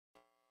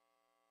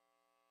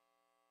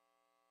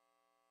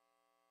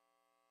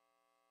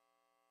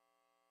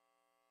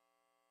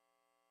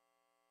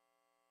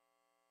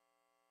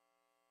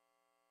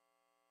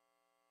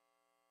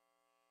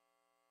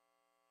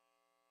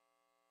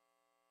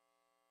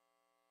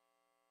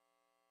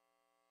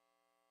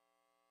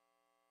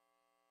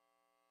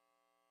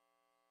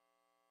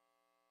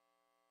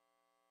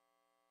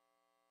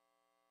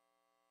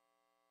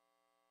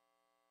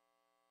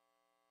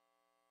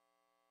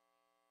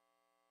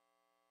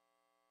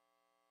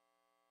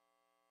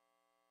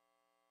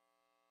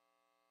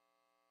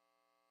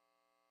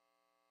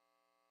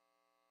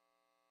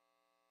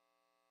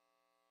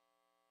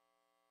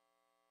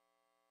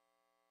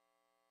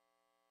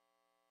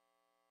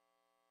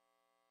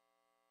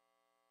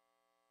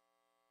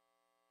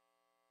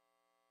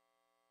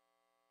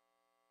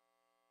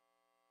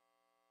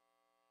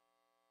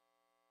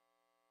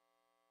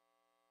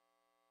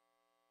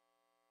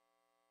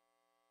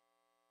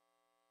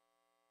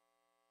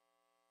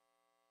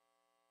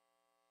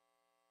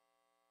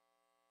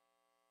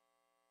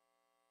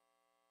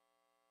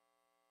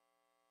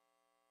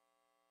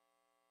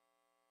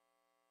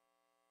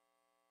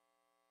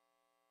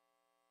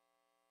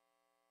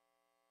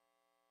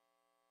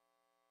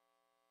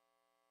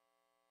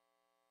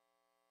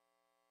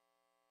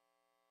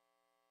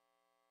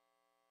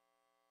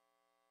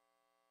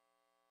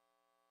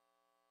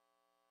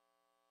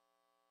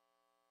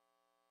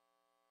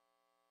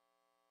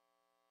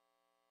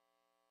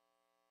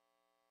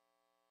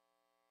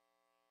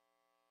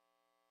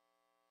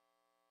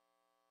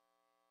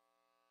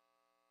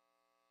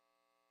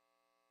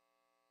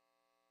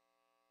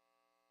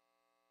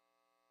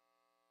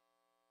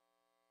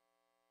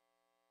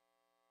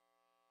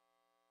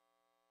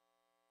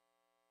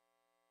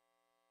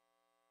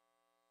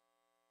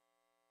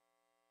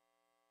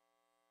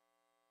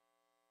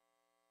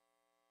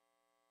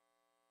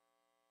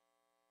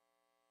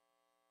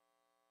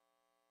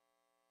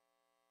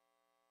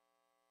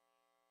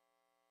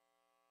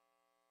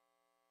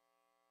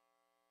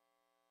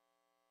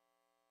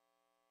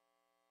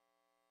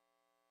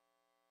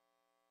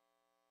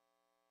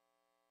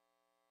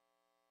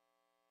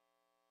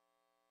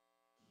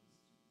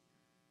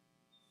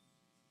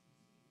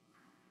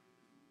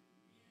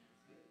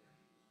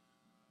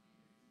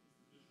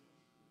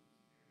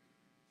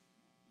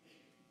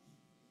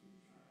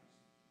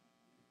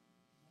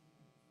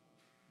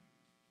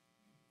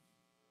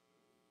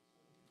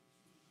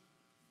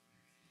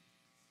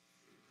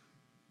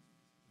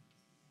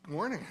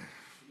Morning.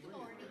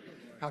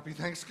 Happy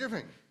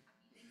Thanksgiving.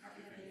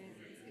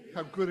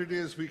 How good it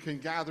is we can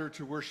gather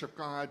to worship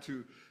God,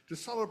 to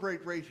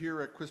celebrate right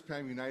here at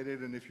Quispam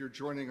United. And if you're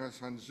joining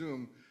us on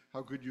Zoom,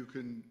 how good you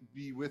can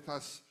be with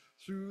us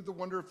through the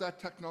wonder of that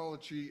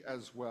technology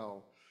as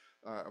well.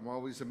 I'm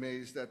always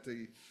amazed that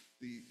the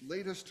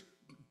latest,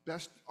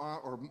 best,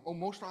 or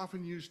most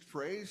often used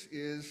phrase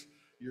is,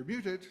 "You're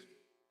muted."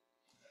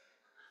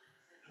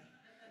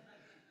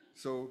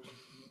 So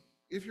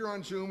if you're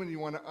on Zoom and you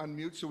want to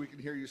unmute so we can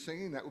hear you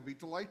singing, that would be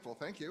delightful.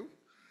 Thank you.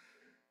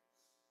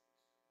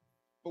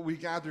 But we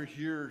gather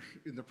here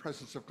in the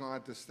presence of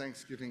God this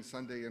Thanksgiving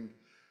Sunday, and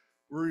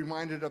we're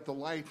reminded of the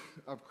light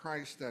of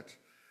Christ that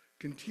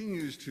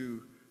continues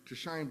to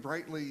shine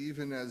brightly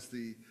even as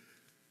the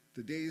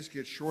days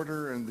get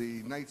shorter and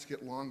the nights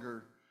get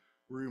longer.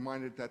 We're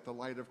reminded that the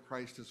light of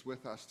Christ is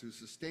with us to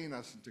sustain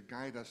us and to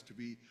guide us, to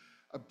be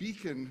a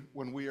beacon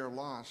when we are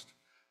lost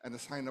and a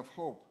sign of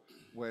hope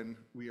when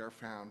we are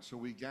found. So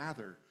we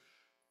gather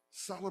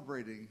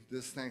celebrating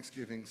this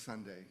Thanksgiving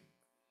Sunday.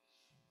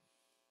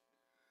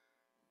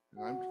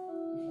 And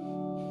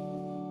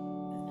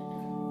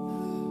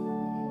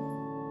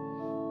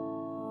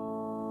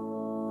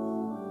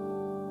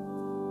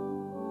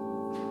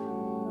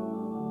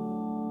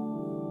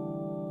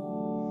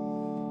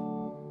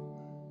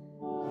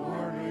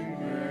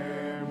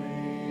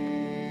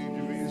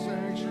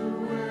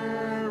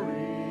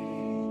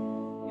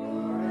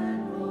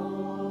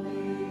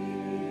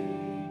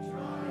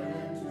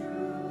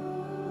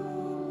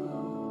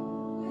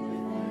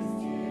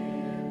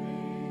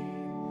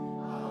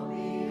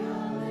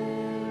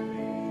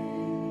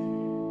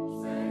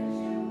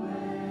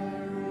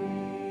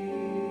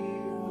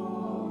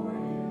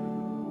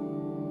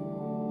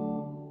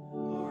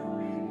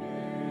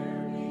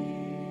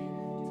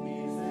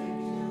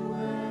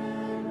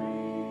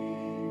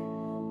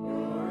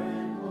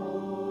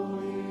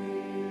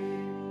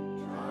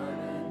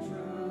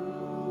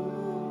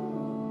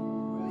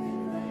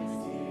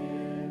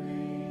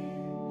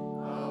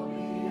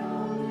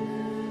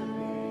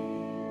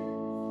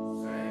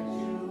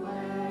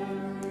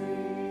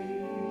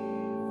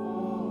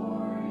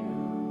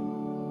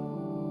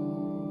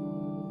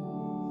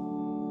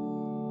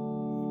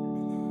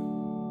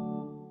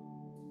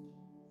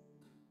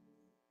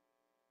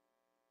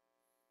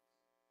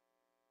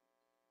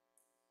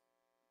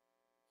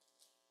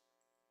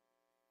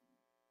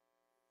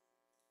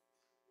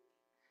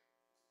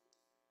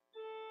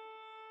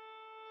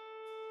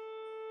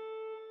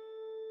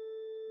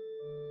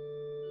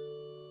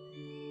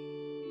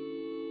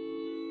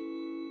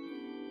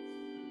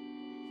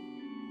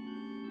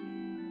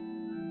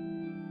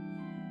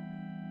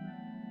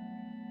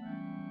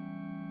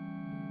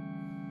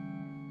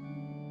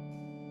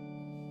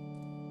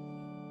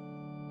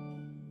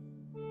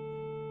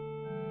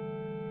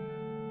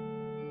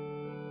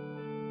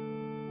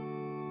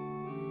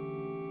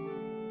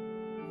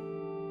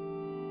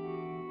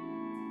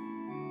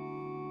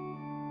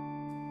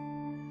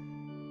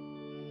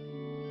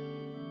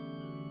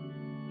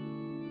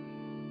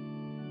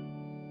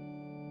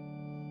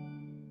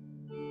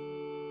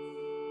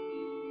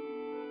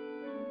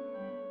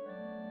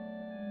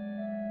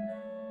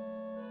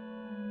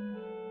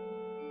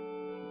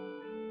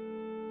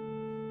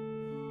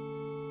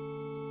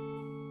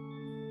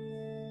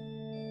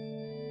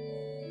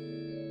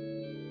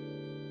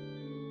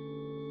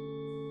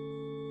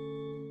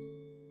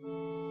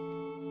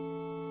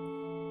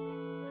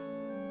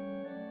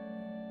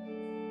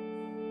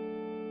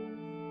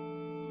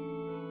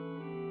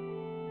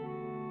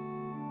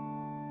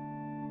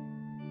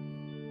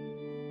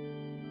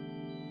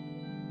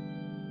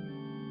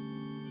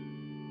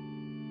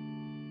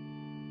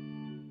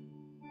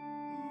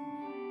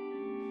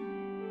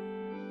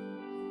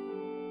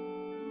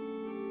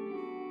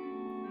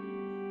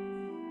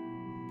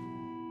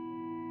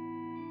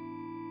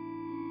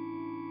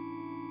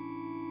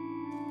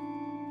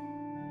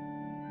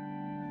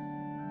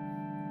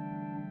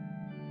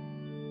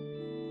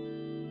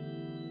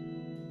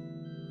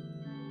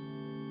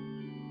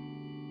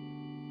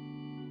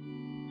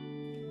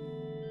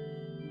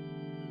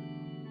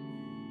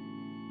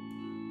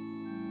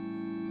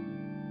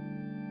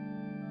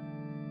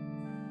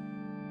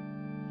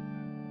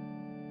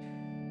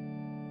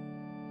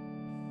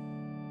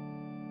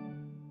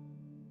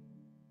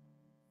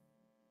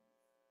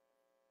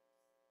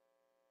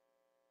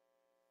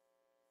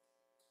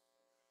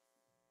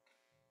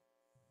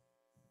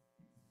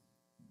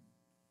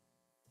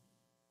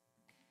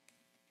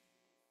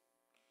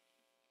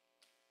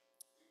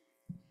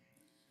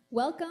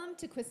welcome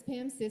to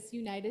Quispamsis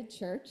United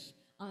Church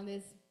on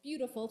this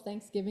beautiful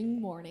Thanksgiving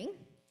morning.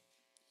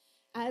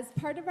 As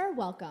part of our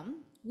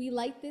welcome, we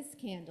light this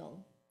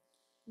candle,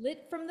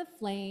 lit from the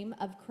flame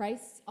of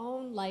Christ's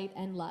own light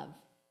and love,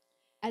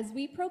 as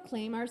we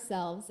proclaim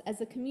ourselves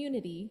as a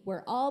community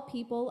where all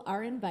people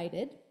are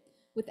invited,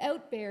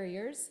 without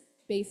barriers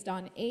based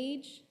on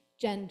age,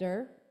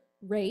 gender,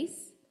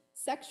 race,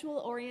 sexual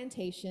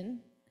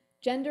orientation,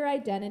 gender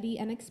identity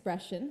and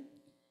expression,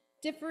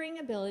 differing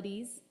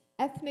abilities,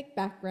 ethnic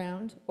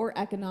background, or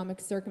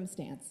economic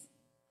circumstance.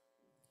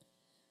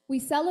 We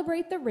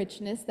celebrate the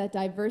richness that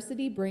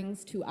diversity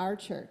brings to our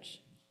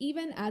church,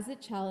 even as it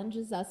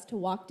challenges us to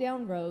walk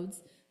down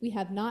roads we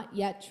have not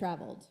yet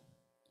traveled.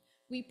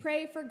 We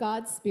pray for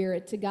God's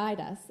Spirit to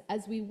guide us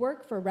as we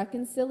work for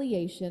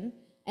reconciliation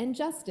and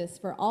justice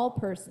for all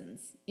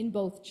persons in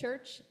both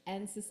church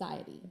and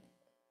society.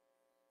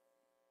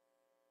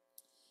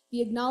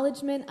 The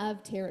acknowledgement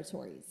of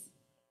territories.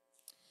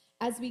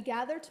 As we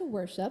gather to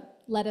worship,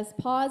 let us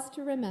pause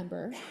to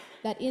remember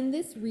that in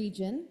this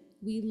region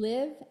we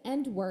live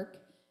and work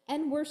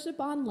and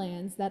worship on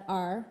lands that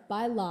are,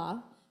 by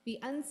law, the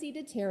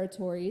unceded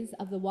territories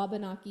of the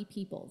Wabanaki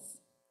peoples,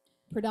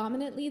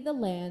 predominantly the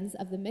lands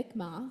of the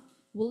Mi'kmaq,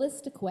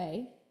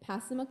 Wolastoqey,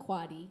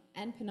 Passamaquoddy,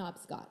 and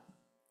Penobscot.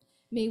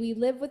 May we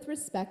live with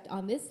respect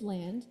on this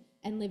land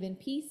and live in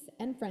peace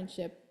and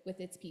friendship with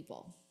its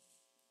people.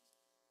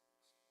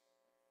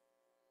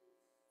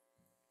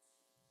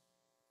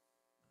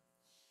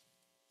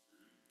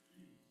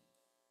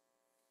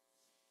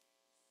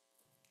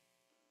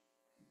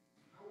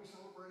 How are we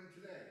celebrating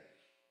today?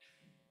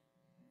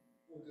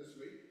 Or this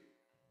week?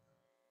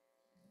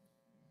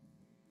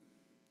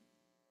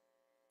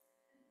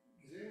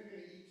 Is anyone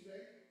going to eat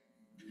today?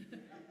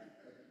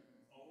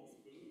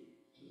 Almost food.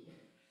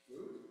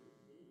 Food?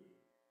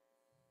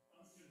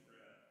 Pumpkin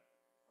bread.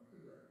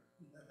 Pumpkin bread.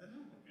 Okay,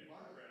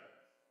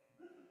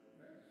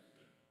 bread.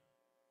 Okay.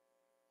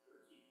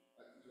 Turkey. Turkey.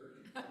 I don't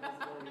know if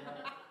you already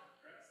have-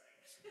 Dressing.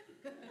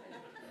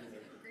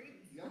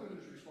 The oven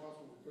is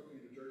responsible for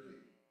cooking the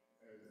turkey,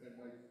 and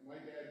my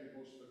dad did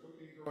most of the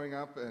cooking growing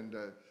up, and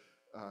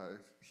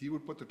he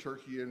would put the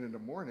turkey in the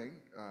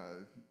morning.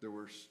 There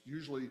were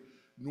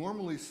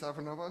normally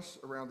 7 of us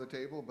around the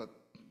table, but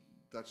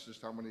that's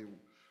just how many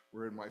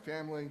were in my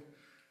family.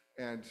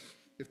 And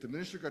if the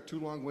minister got too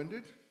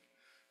long-winded,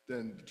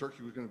 then the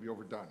turkey was going to be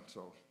overdone.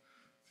 So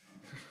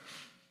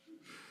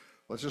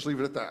let's just leave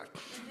it at that.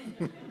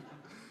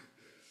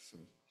 So,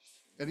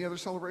 any other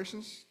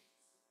celebrations?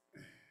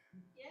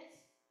 Yes,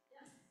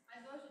 yeah.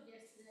 I voted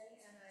yesterday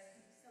and I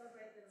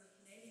celebrate that I'm a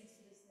Canadian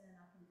citizen and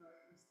I can vote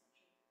in this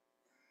country.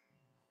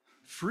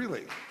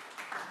 Freely.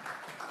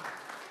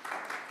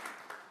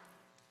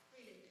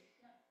 Freely,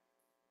 yeah.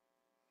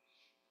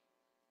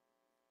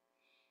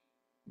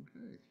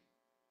 Okay.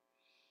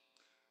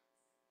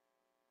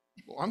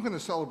 Well, I'm going to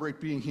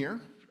celebrate being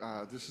here.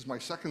 This is my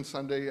second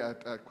Sunday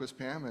at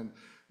Quispam,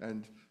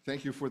 and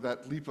thank you for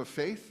that leap of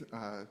faith.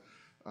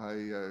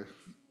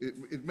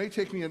 It may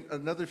take me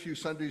another few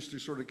Sundays to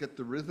sort of get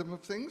the rhythm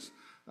of things,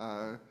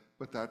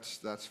 but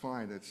that's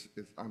fine.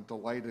 I'm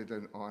delighted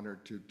and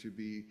honored to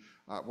be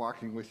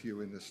walking with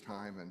you in this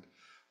time. And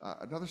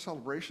another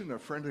celebration, a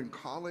friend and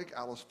colleague,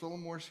 Alice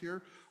Phillimore's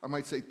here. I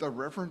might say the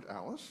Reverend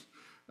Alice.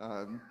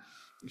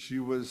 She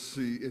was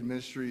in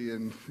ministry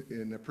in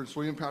Prince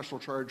William Pastoral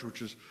Charge,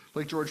 which is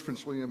Lake George,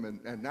 Prince William,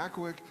 and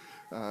Nakawik,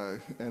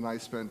 and I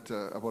spent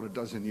about a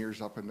dozen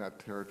years up in that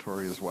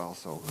territory as well.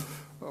 So,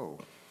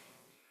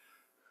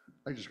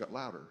 I just got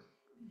louder.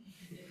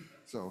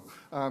 So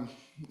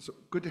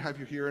good to have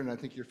you here, and I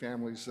think your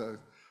family's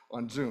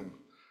on Zoom,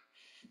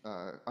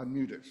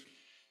 unmuted,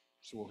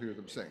 so we'll hear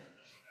them sing.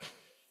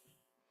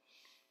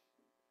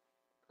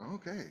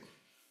 Okay.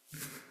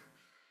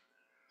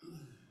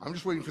 I'm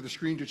just waiting for the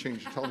screen to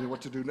change to tell me what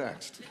to do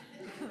next.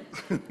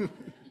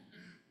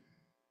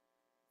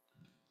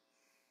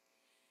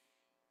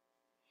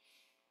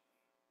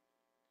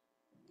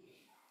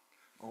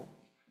 Oh,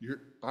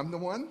 I'm the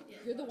one?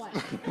 You're the one.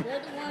 You're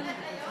the one.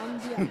 I'm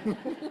the other.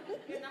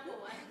 You're number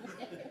one.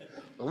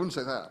 I wouldn't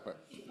say that,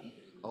 but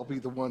I'll be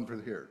the one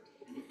for here.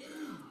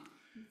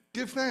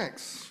 Give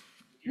thanks.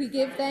 We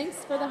give thanks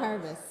for the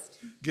harvest.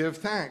 Give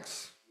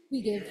thanks.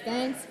 We give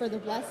thanks for the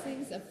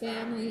blessings of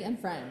family and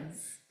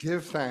friends.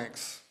 Give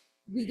thanks.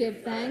 We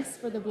give thanks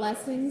for the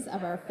blessings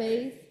of our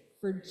faith,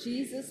 for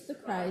Jesus the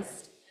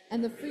Christ,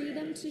 and the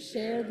freedom to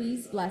share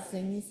these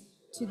blessings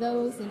to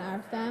those in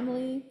our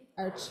family,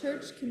 our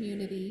church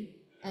community,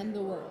 and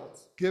the world.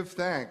 Give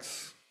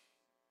thanks.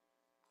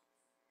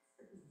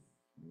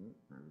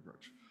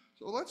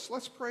 So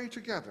let's pray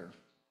together.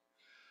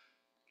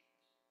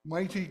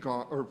 Mighty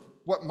God, or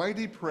what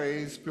mighty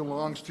praise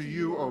belongs to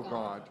you, O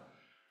God,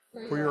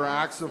 for your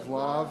acts of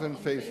love and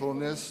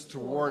faithfulness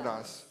toward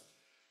us.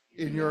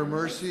 In your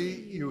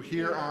mercy, you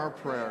hear our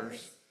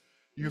prayers.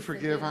 You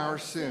forgive our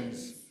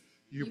sins.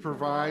 You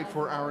provide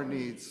for our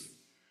needs.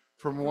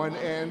 From one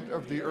end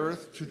of the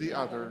earth to the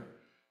other,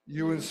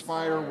 you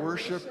inspire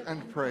worship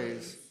and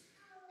praise.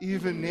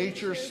 Even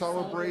nature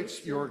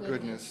celebrates your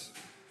goodness.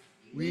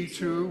 We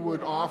too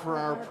would offer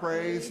our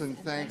praise and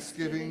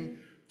thanksgiving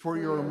for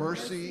your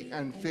mercy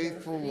and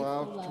faithful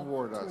love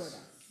toward us.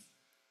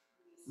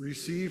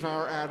 Receive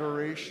our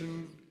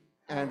adoration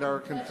and our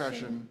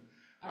confession,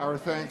 our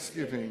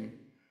thanksgiving.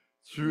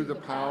 Through the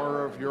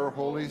power of your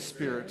Holy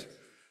Spirit,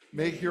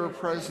 make your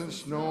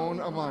presence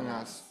known among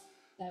us,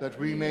 that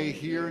we may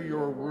hear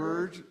your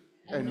word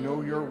and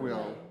know your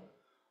will.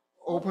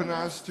 Open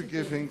us to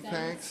giving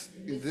thanks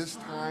in this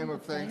time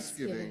of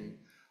thanksgiving.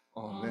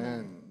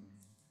 Amen.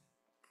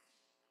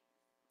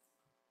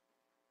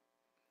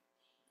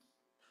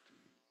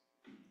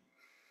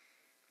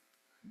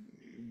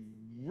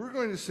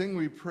 going to sing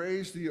We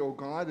Praise Thee, O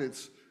God.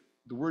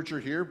 The words are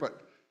here,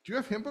 but do you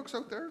have hymn books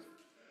out there?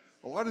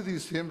 A lot of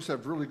these hymns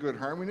have really good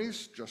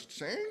harmonies, just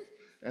saying,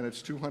 and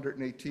it's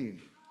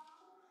 218.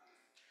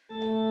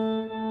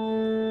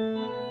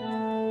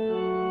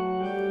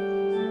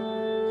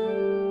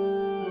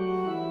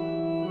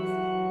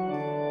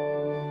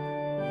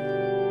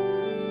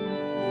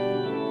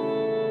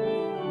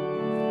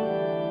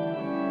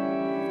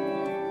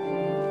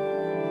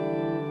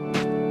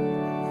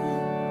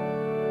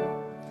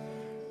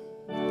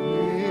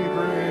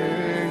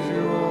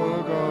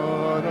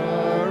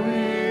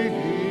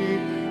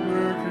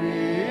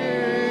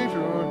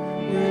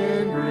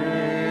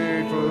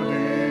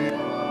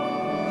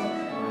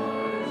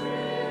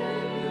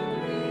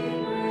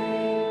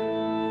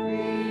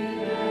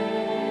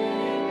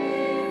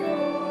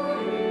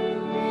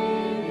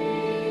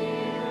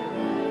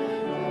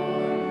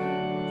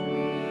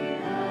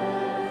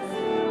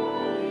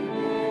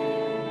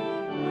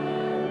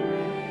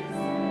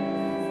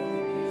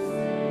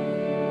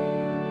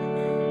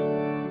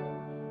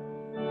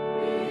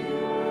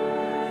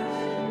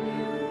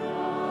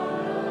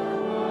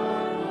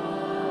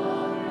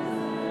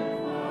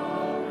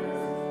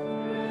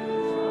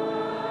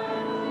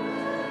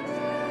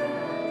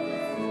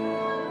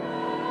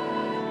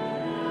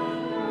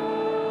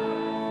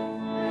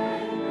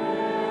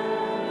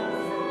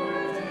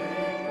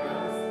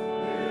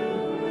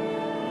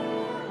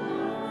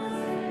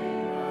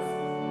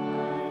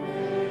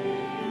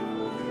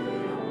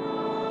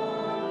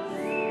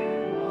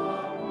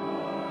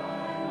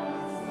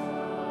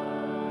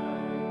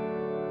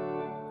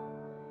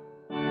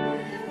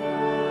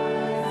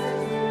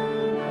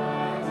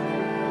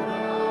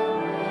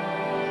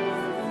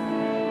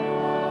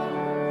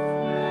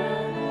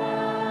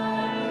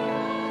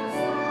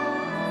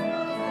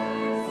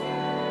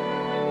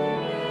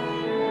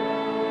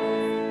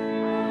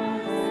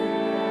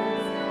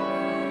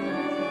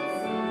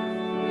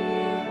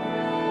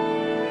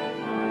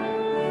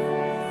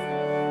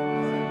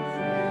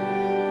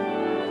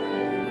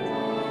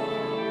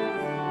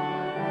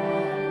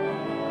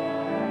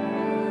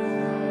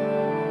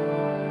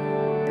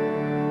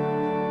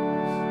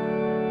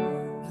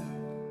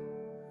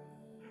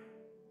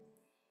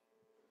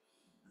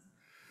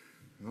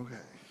 Okay.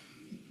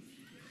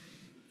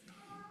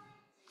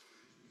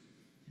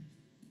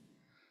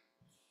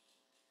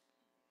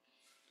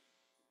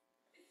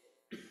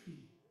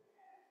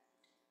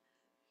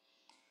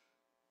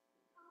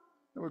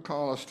 That would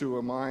call us to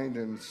a mind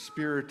and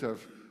spirit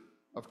of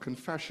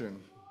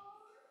confession.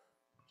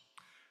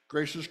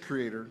 Gracious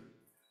Creator,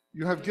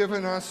 you have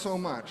given us so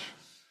much,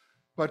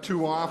 but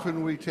too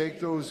often we take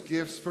those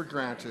gifts for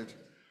granted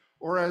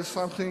or as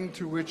something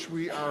to which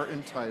we are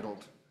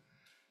entitled.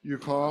 You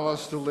call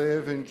us to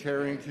live in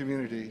caring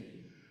community,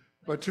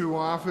 but too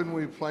often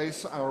we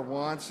place our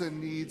wants and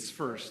needs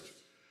first,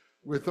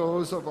 with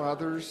those of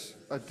others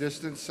a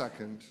distant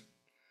second.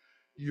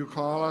 You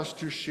call us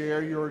to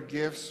share your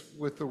gifts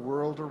with the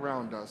world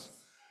around us,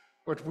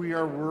 but we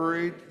are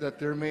worried that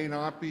there may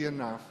not be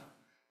enough,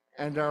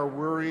 and our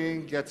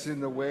worrying gets in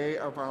the way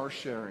of our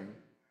sharing.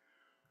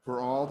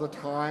 For all the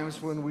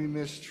times when we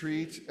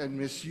mistreat and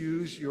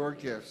misuse your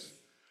gifts,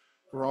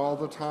 for all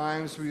the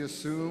times we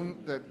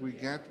assume that we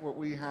get what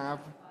we have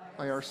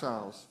by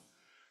ourselves,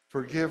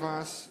 forgive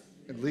us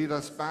and lead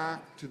us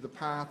back to the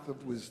path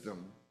of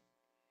wisdom.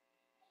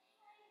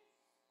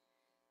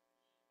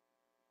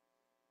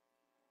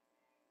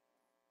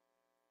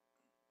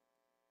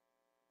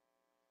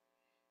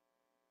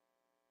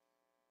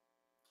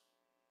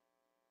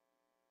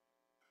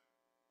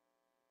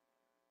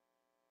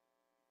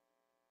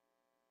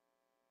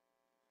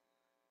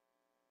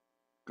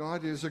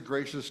 God is a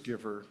gracious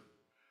giver.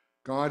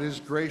 God is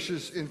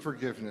gracious in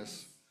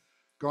forgiveness.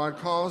 God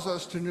calls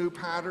us to new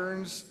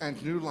patterns and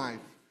new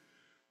life.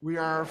 We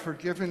are a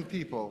forgiven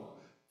people.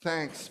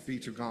 Thanks be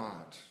to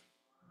God.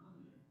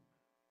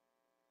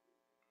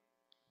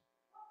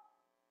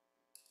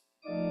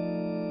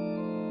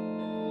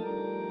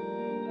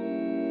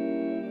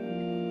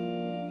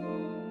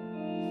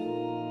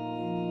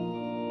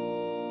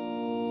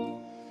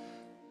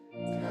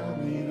 Tell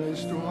me the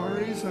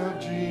stories of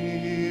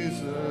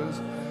Jesus.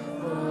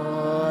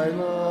 I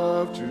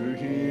love to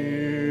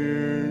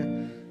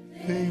hear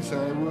things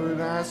I would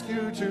ask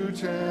you to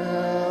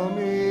tell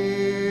me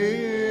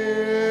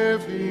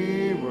if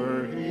he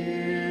were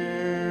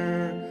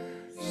here.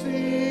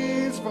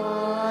 Scenes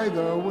by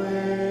the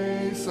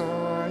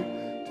wayside,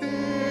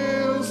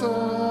 tales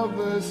of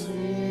the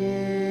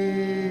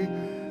sea,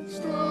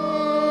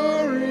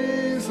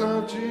 stories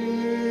of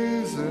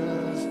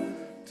Jesus,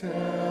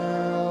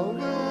 tell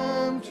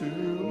them to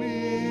me.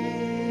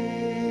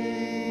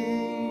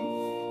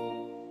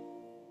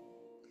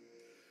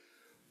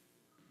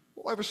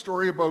 Well, I have a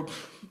story about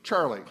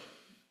Charlie.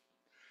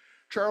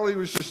 Charlie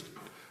was just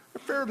a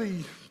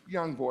fairly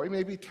young boy,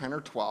 maybe 10 or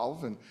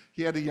 12, and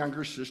he had a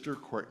younger sister,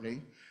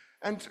 Courtney.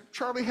 And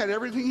Charlie had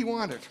everything he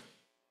wanted.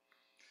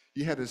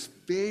 He had his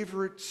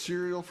favorite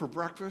cereal for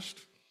breakfast,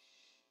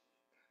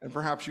 And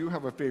perhaps you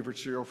have a favorite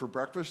cereal for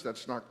breakfast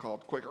that's not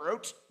called Quaker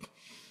Oats.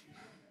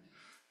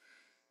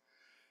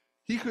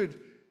 He could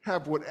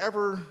have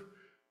whatever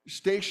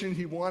station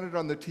he wanted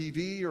on the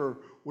TV or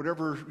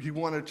whatever he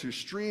wanted to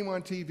stream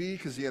on TV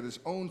because he had his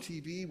own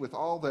TV with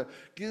all the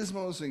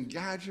gizmos and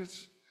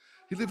gadgets.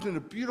 He lived in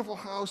a beautiful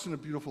house in a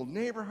beautiful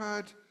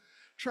neighborhood.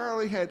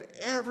 Charlie had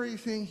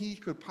everything he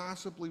could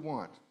possibly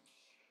want.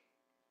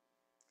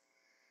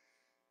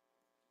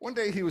 One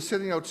day he was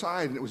sitting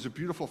outside and it was a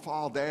beautiful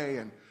fall day,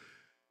 and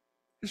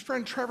his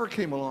friend Trevor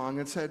came along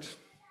and said,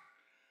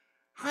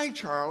 "Hi,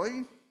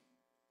 Charlie.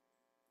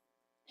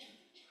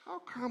 How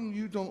come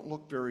you don't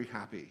look very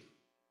happy?"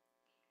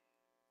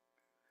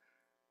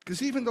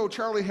 Because even though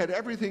Charlie had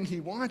everything he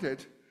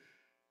wanted,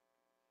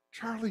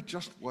 Charlie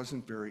just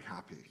wasn't very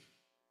happy.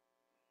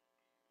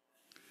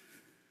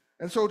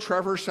 And so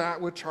Trevor sat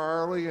with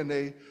Charlie and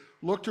they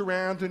looked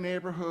around the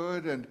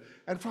neighborhood, and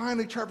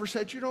finally Trevor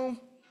said, do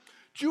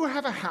you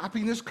have a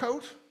happiness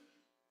coat?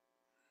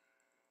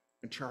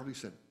 And Charlie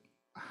said,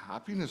 "A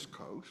happiness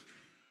coat?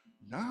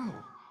 No.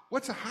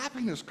 What's a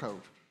happiness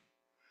coat?"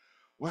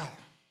 "Well,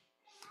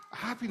 a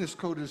happiness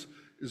coat is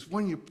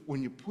when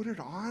you put it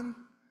on,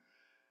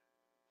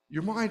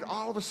 your mind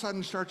all of a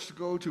sudden starts to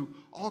go to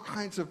all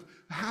kinds of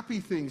happy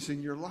things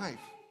in your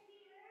life."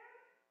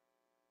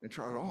 And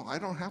Charlie, "Oh, I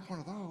don't have one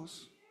of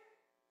those."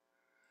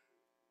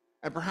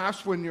 And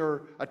perhaps when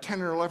you're a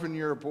 10 or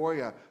 11-year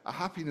boy, a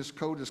happiness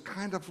coat is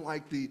kind of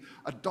like the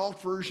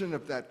adult version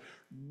of that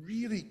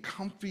really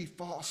comfy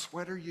fall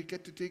sweater you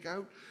get to take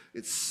out.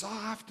 It's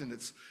soft and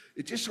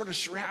it just sort of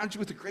surrounds you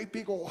with a great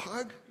big old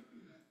hug.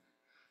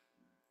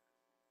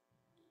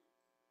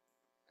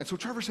 And so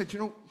Trevor said,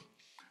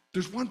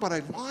 "There's one, but I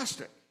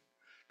lost it.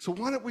 So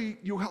why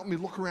don't you help me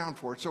look around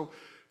for it?" So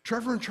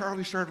Trevor and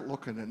Charlie started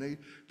looking, and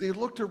they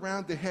looked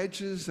around the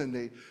hedges, and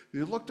they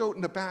looked out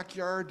in the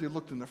backyard, they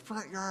looked in the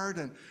front yard,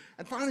 and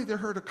finally they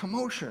heard a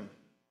commotion.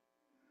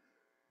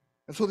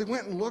 And so they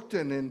went and looked,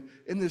 and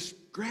in this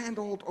grand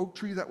old oak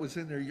tree that was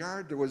in their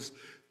yard, there was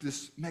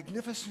this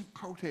magnificent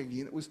coat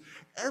hanging. It was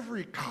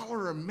every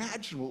color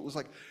imaginable. It was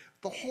like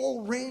the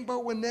whole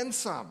rainbow and then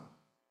some.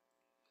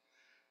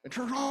 And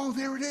Trevor, "Oh,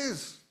 there it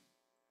is."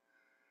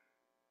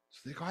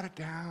 So they got it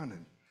down,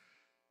 and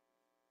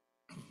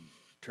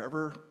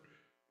Trevor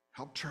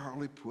helped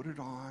Charlie put it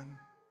on.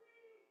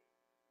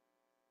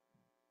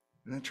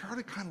 And then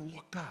Charlie kind of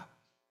looked up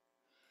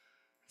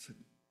and said,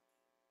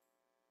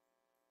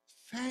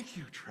 "Thank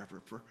you, Trevor,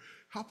 for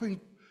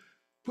helping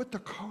put the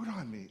coat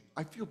on me.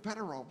 I feel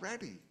better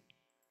already.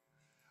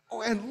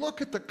 Oh, and look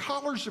at the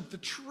colors of the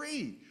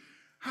tree.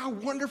 How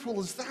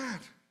wonderful is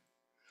that?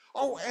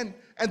 Oh, and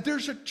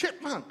there's a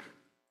chipmunk.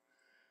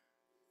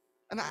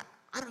 And I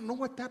don't know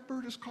what that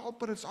bird is called,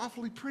 but it's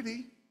awfully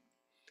pretty."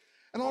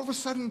 And all of a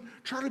sudden,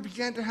 Charlie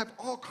began to have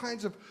all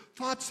kinds of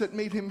thoughts that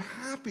made him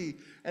happy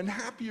and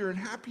happier and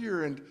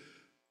happier. And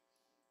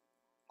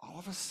all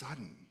of a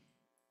sudden,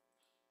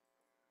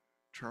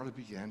 Charlie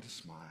began to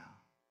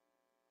smile.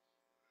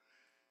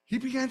 He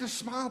began to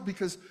smile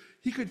because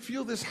he could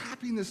feel this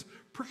happiness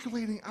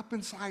percolating up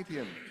inside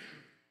him.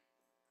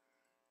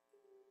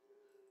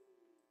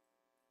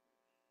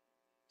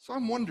 So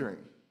I'm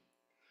wondering,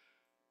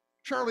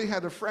 Charlie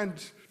had a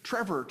friend,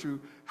 Trevor, to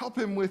help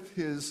him with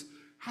his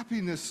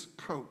happiness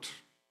coat.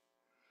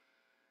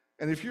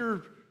 And if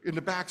you're in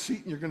the back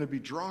seat and you're going to be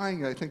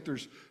drawing, I think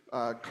there's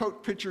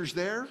coat pictures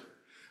there.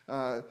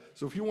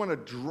 So if you want to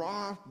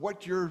draw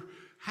what your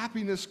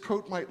happiness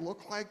coat might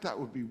look like, that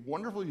would be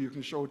wonderful. You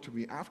can show it to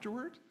me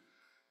afterward.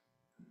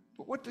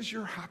 But what does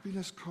your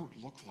happiness coat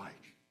look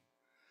like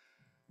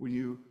when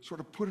you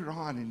sort of put it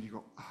on and you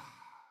go, "Ah,"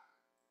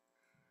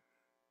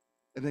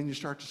 and then you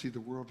start to see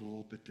the world a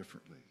little bit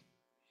differently?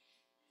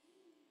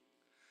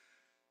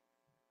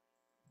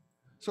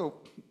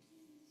 So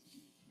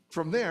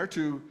from there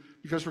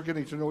because we're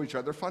getting to know each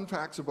other, fun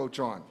facts about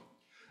John.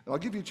 And I'll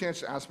give you a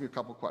chance to ask me a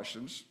couple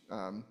questions.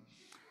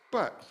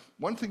 But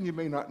one thing you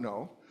may not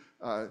know,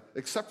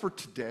 except for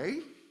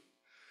today,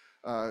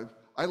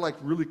 I like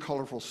really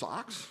colorful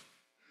socks,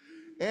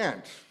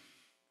 and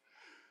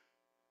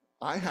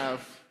I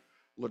have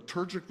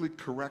liturgically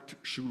correct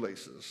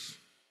shoelaces.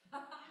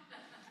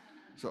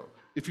 So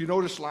if you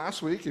noticed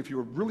last week, if you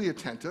were really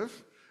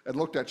attentive and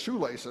looked at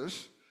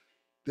shoelaces,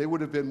 they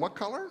would have been what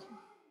color?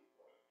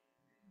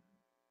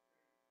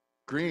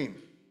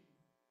 Green.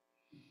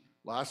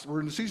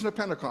 We're in the season of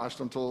Pentecost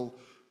until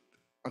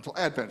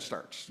Advent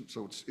starts.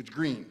 So it's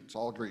green. It's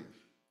all green.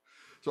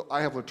 So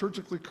I have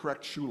liturgically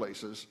correct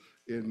shoelaces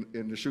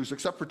in the shoes,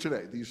 except for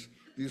today.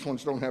 These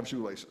ones don't have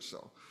shoelaces.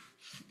 So,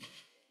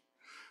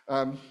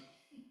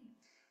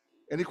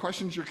 any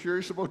questions you're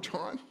curious about,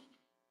 John?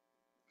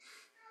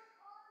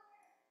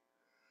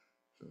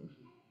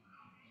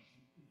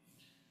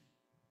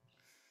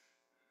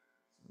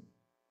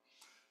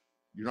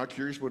 You're not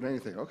curious about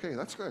anything. Okay,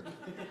 that's good.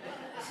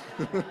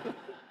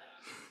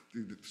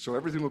 So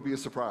everything will be a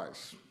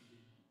surprise.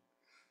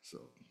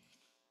 So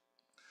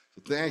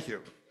thank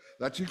you.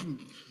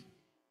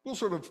 We'll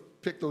sort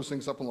of pick those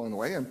things up along the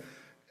way, and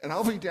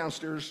I'll be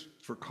downstairs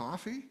for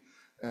coffee,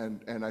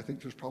 And I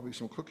think there's probably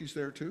some cookies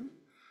there too.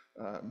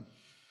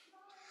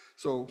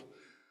 So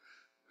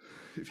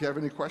if you have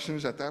any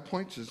questions at that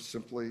point, just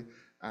simply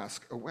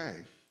ask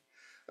away.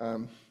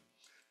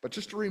 But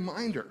just a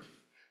reminder,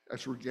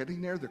 as we're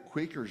getting there, the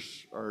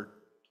Quakers are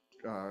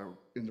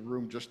in the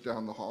room just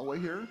down the hallway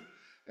here,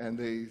 and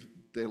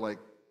they like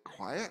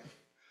quiet.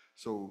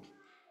 So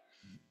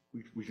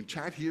we can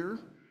chat here,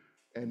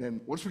 and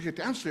then once we get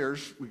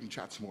downstairs, we can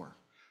chat some more.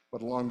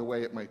 But along the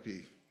way, it might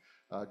be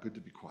good to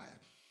be quiet.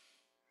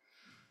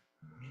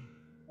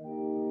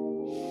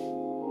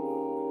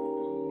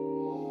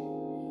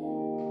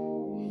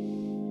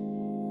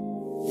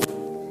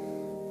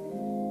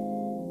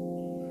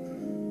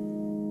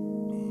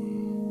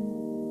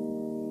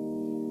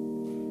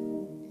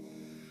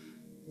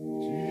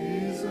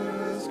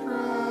 Jesus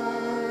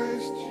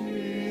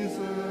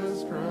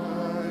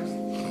Christ,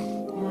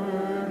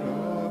 Word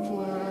of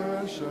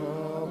flesh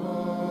among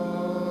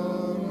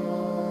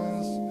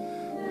us.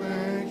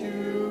 Thank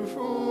you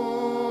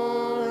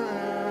for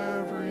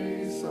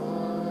every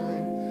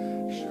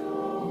sign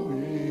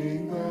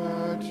showing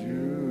that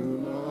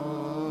you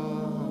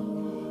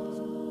love us.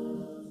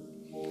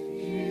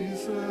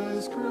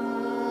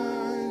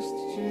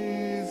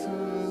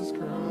 Jesus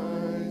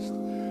Christ,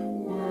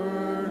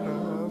 Word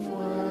of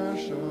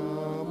flesh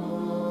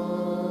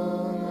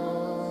among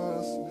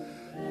us.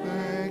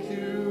 Thank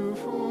you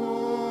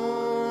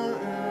for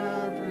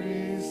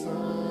every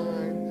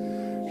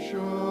sign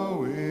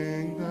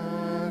showing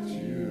that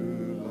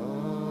you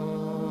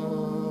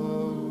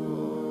love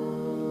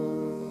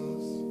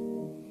us.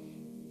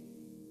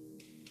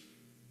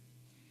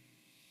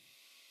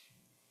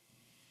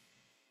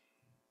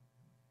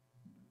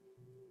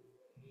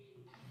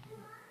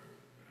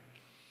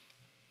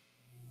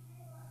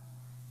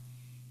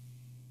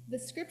 The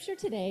scripture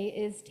today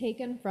is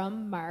taken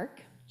from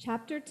Mark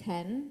chapter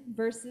 10,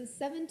 verses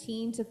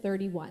 17 to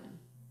 31.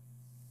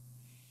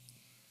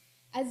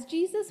 As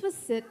Jesus was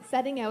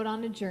setting out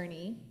on a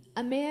journey,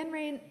 a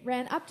man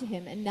ran up to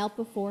him and knelt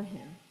before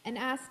him and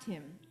asked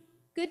him,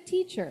 "Good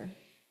teacher,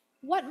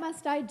 what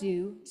must I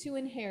do to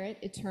inherit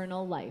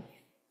eternal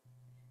life?"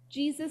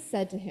 Jesus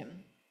said to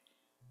him,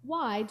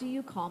 "Why do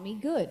you call me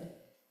good?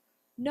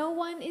 No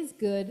one is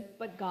good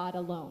but God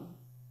alone.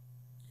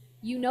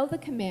 You know the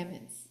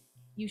commandments.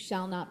 You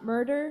shall not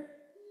murder.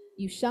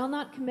 You shall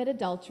not commit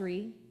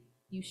adultery.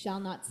 You shall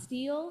not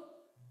steal.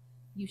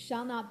 You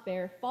shall not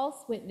bear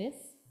false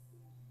witness.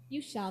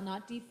 You shall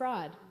not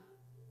defraud.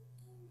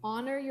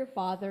 Honor your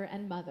father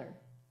and mother."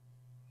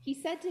 He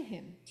said to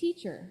him,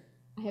 "Teacher,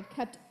 I have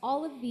kept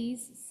all of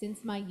these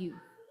since my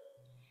youth."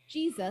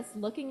 Jesus,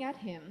 looking at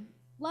him,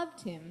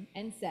 loved him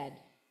and said,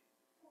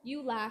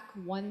 "You lack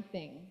one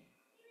thing.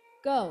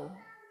 Go,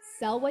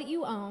 sell what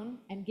you own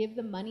and give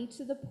the money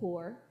to the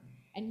poor,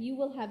 and you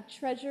will have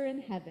treasure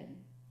in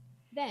heaven.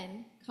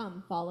 Then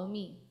come follow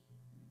me."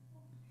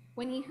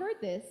 When he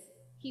heard this,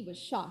 he was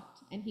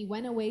shocked, and he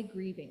went away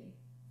grieving,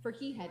 for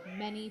he had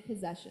many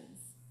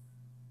possessions.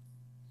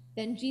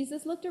 Then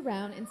Jesus looked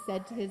around and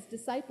said to his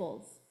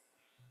disciples,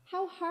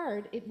 "How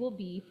hard it will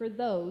be for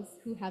those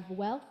who have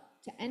wealth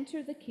to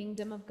enter the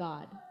kingdom of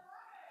God."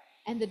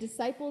 And the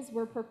disciples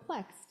were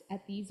perplexed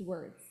at these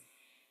words.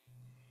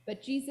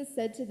 But Jesus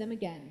said to them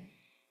again,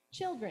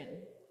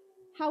 "Children,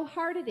 how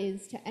hard it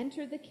is to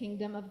enter the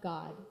kingdom of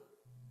God.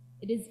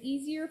 It is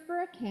easier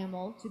for a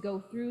camel to go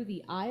through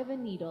the eye of a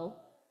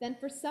needle than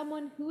for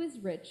someone who is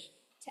rich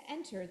to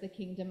enter the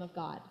kingdom of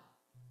God."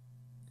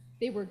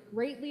 They were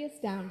greatly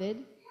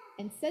astounded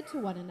and said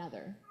to one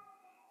another,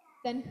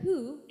 "Then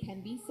who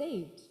can be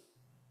saved?"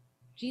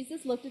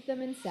 Jesus looked at them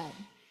and said,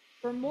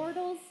 "For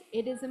mortals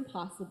it is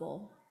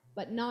impossible,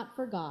 but not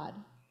for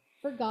God.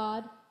 For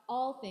God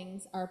all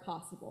things are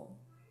possible."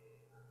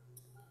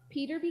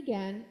 Peter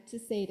began to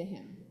say to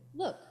him,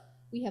 "Look,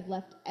 we have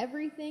left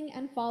everything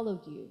and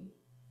followed you."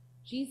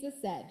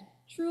 Jesus said,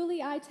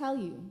 "Truly I tell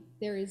you,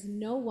 there is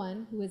no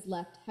one who has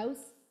left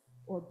house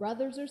or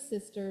brothers or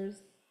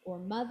sisters or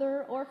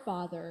mother or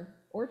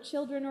father or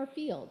children or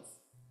fields,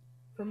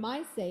 for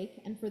my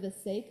sake and for the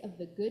sake of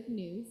the good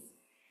news,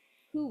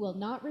 who will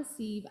not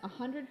receive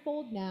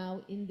 100-fold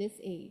now in this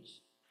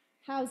age,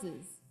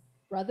 houses,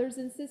 brothers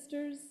and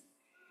sisters,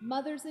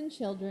 mothers and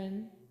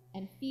children,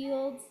 and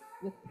fields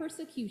with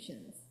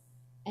persecutions,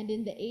 and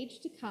in the age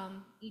to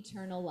come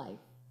eternal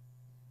life.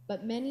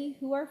 But many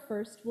who are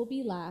first will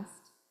be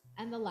last,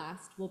 and the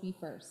last will be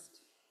first."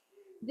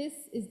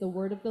 This is the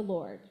word of the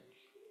Lord.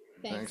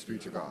 Thanks be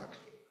to God.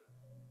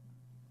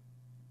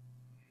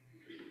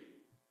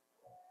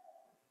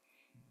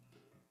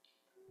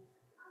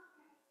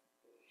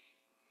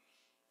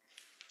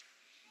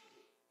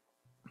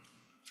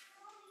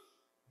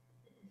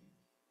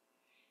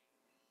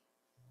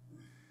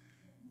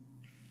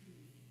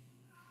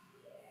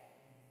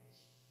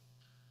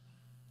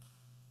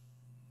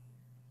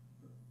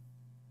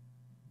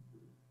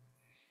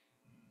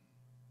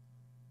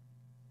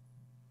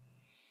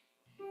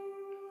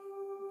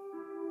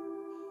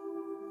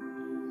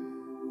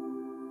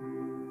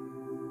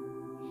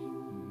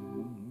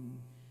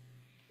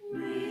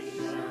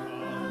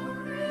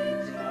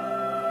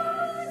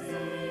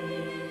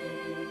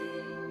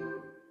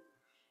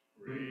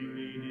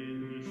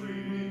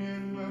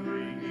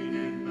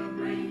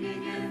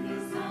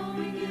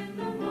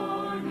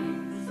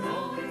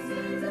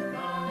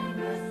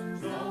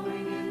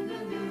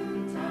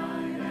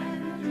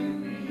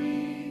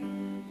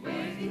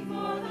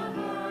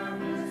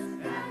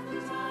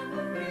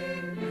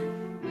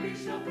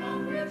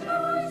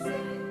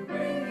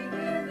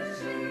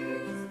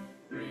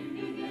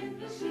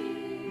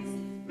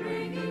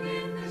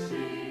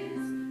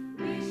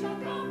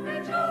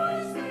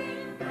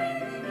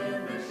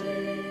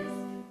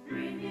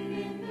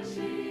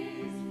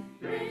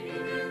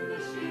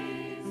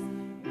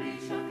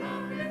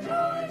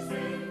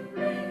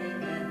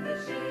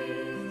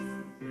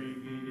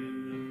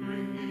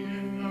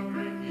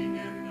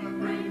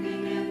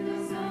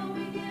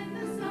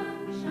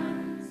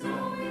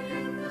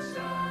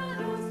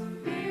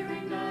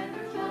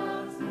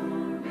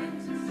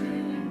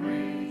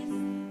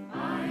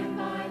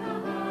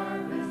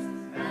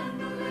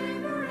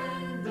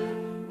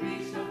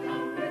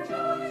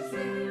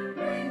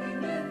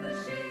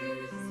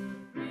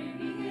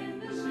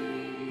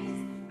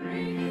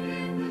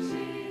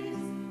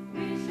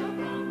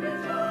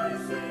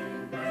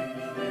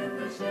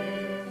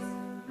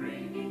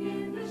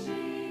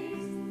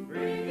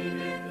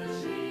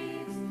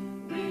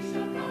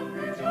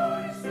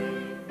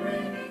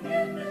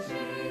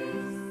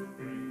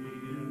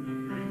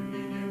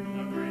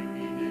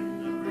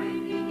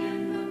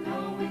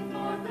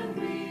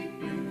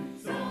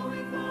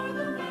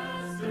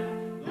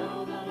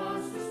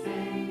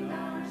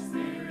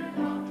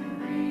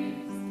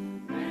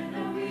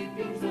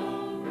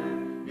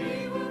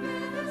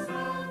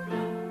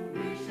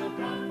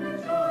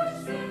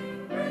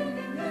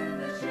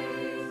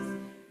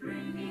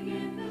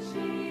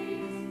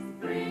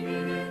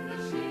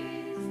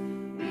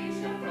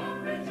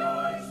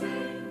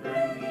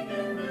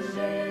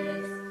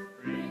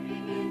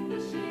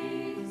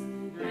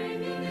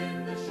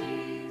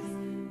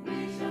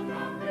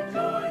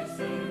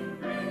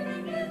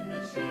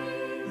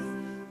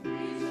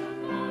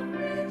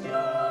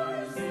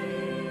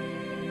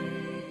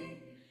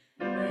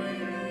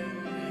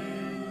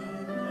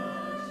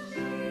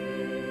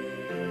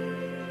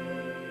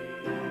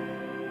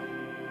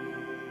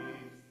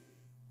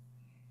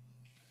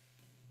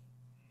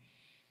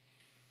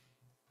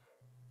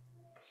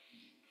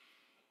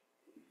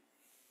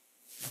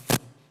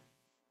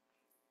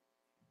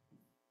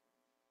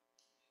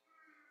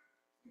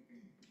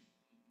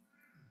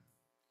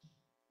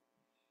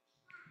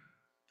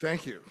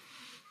 Thank you.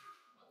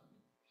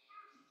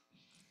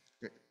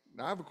 Okay,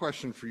 now I have a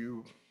question for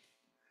you.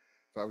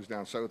 If I was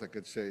down south, I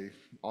could say,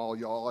 all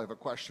y'all, I have a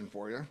question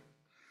for you.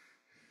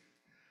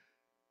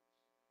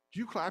 Do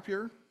you clap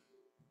here?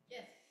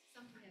 Yes,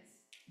 something is.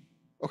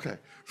 Okay.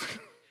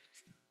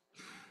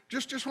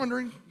 Just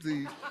wondering,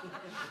 the,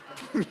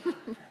 We raise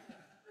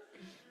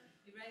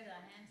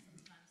our hands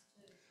sometimes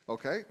too.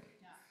 okay.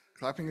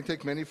 Clapping can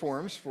take many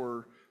forms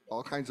for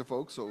all kinds of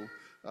folks, so,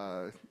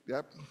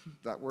 yep,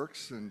 that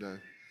works, and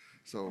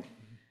so,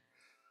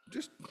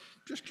 just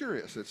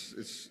curious.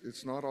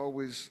 It's not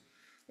always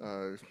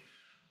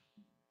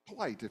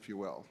polite, if you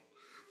will.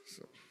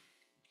 So,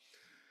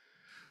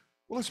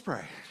 well, let's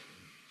pray.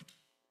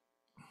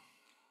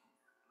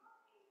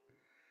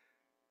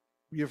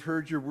 We have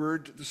heard your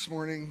word this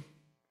morning,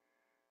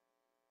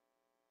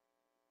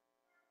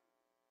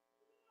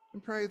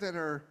 and pray that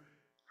our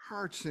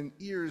hearts and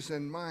ears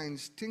and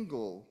minds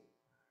tingle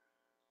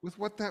with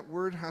what that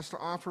word has to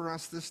offer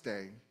us this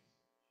day.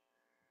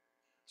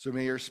 So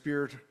may your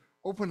Spirit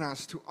open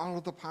us to all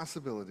of the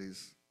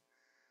possibilities,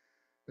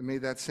 and may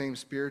that same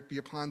Spirit be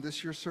upon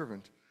this your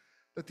servant,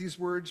 that these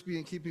words be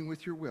in keeping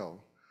with your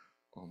will.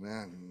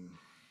 Amen.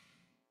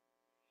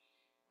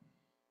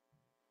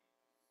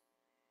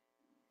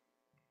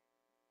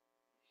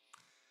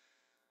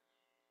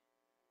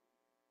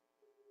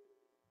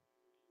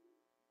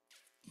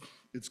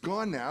 It's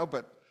gone now,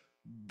 but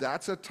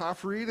that's a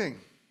tough reading.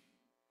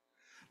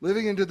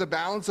 Living into the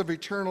balance of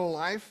eternal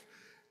life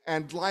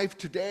and life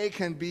today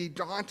can be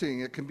daunting.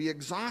 It can be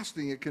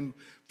exhausting. It can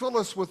fill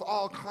us with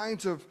all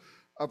kinds of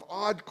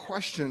odd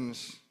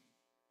questions.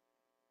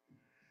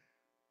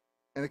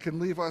 And it can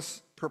leave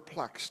us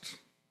perplexed.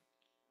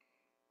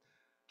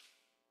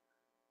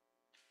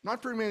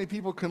 Not very many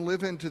people can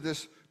live into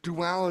this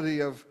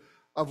duality of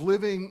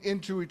living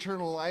into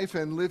eternal life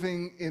and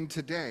living in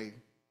today.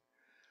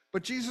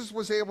 But Jesus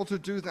was able to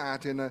do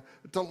that in a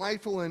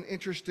delightful and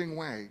interesting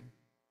way.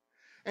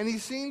 And he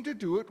seemed to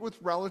do it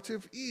with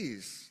relative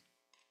ease.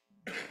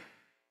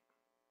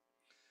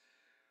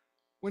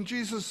 When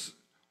Jesus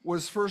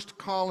was first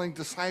calling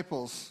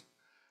disciples,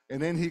 and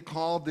then he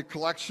called the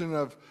collection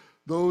of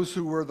those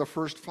who were the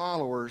first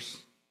followers,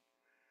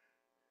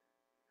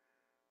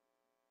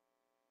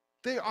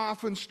 they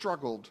often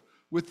struggled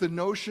with the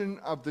notion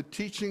of the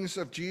teachings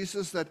of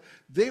Jesus that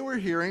they were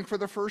hearing for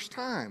the first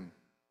time.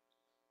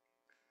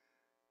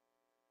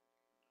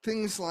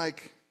 Things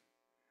like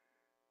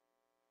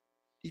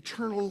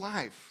eternal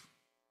life,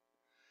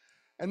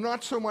 and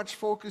not so much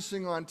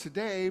focusing on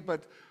today,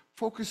 but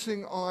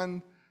focusing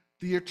on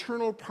the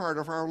eternal part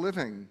of our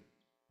living,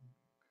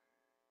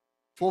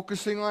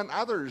 focusing on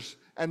others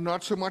and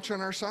not so much on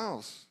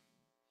ourselves.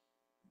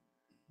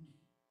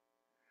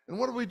 And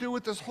what do we do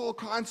with this whole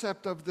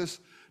concept of this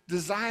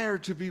desire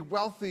to be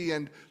wealthy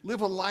and live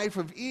a life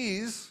of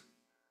ease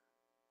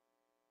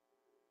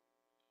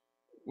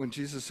when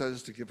Jesus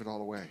says to give it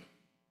all away?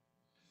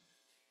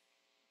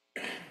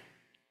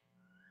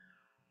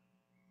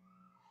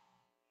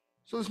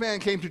 So this man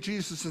came to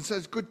Jesus and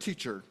says, "Good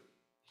teacher,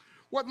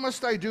 what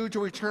must I do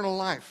to eternal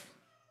life?"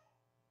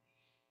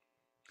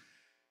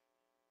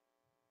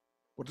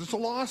 What does the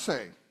law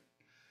say?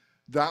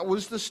 That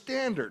was the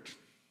standard.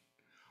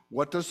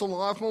 What does the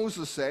law of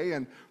Moses say?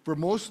 And for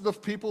most of the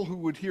people who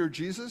would hear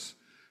Jesus,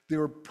 they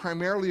were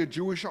primarily a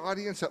Jewish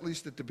audience, at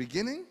least at the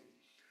beginning.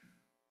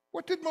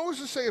 What did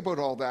Moses say about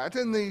all that?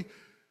 And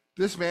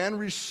this man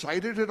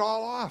recited it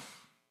all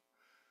off.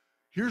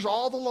 Here's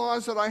all the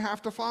laws that I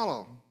have to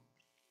follow.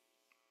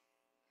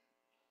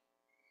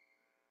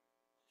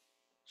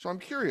 So I'm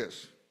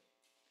curious,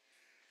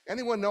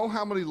 anyone know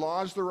how many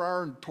laws there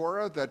are in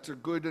Torah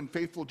that good and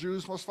faithful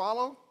Jews must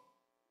follow?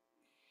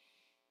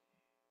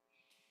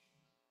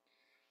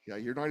 Yeah,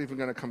 you're not even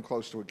going to come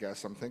close to a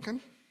guess, I'm thinking.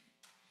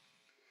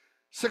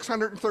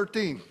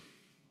 613.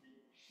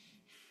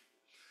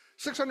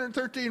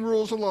 613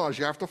 rules and laws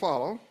you have to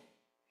follow.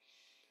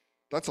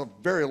 That's a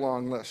very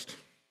long list.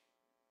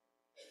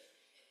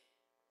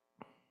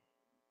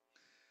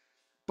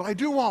 But I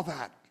do all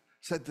that,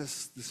 said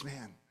this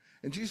man.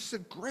 And Jesus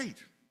said, "Great.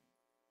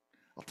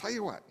 I'll tell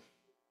you what.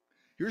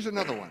 Here's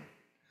another one.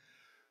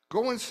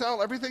 Go and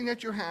sell everything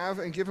that you have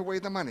and give away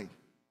the money.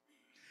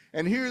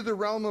 And here the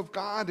realm of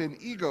God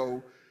and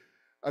ego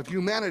of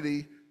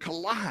humanity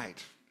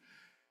collide.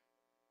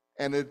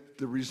 And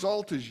the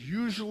result is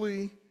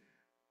usually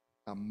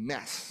a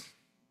mess."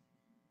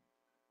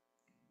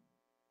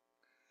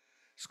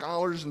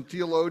 Scholars and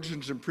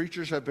theologians and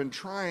preachers have been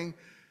trying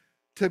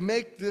to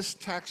make this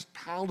text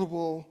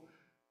palatable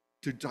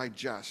to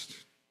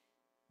digest.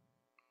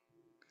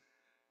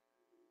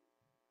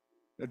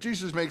 Now,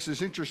 Jesus makes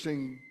this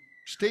interesting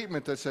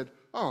statement that said,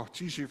 "Oh,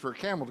 it's easier for a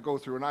camel to go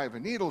through an eye of a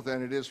needle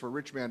than it is for a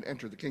rich man to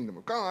enter the kingdom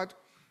of God."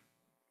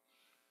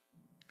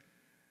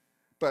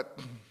 But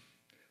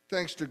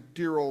thanks to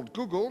dear old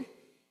Google,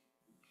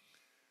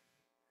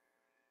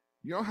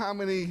 you know how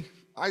many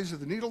eyes of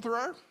the needle there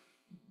are?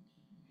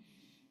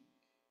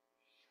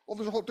 Well,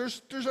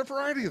 there's a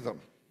variety of them.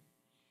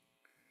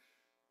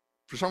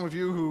 For some of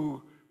you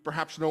who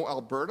perhaps know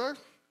Alberta,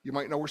 You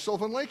might know where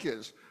Sylvan Lake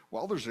is.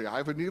 Well, there's the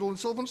Eye of a Needle in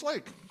Sylvan's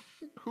Lake.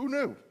 Who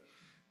knew?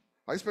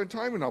 I spent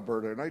time in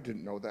Alberta and I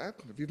didn't know that.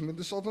 Have you even been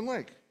to Sylvan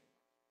Lake?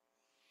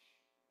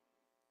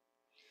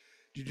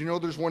 Did you know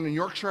there's one in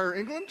Yorkshire,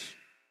 England?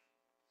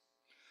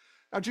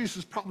 Now,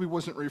 Jesus probably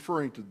wasn't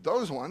referring to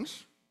those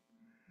ones.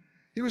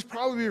 He was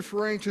probably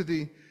referring to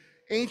the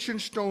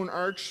ancient stone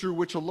arch through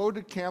which a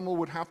loaded camel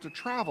would have to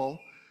travel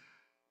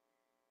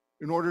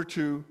in order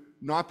to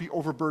not be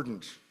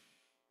overburdened.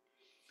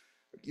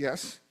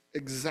 Yes,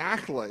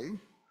 exactly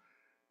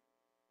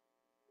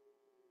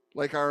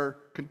like our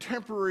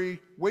contemporary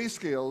weigh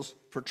scales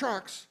for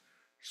trucks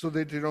so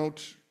that they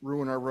don't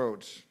ruin our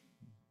roads.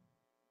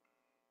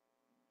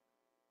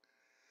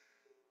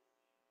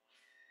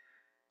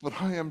 But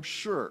I am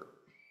sure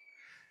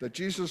that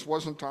Jesus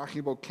wasn't talking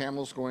about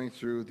camels going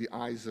through the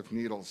eyes of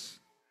needles.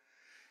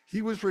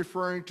 He was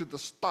referring to the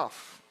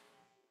stuff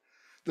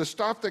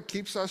that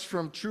keeps us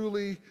from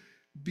truly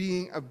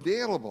being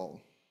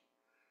available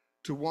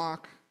to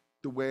walk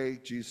the way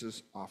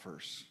Jesus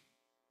offers.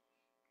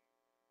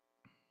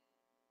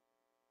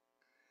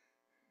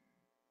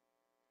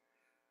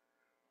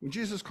 When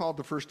Jesus called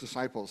the first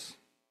disciples,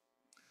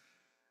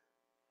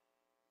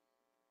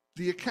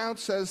 the account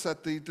says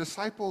that the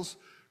disciples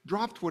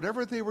dropped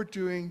whatever they were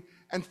doing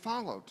and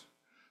followed.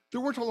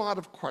 There weren't a lot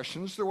of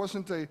questions. There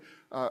wasn't a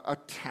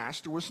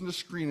test. There wasn't a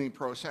screening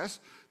process.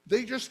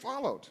 They just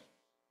followed.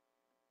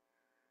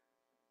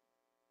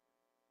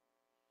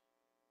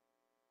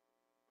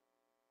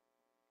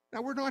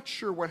 Now, we're not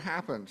sure what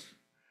happened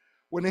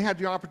when they had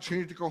the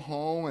opportunity to go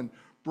home and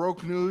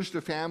broke news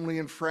to family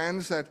and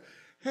friends that,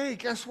 hey,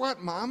 guess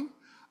what, Mom?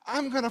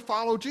 I'm going to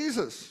follow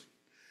Jesus,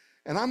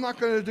 and I'm not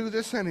going to do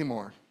this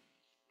anymore.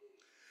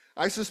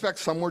 I suspect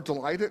some were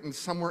delighted and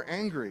some were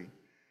angry.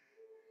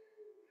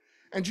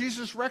 And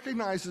Jesus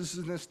recognizes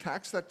in this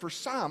text that for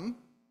some,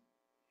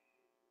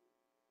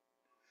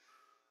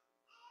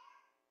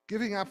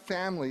 giving up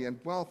family and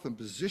wealth and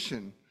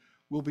position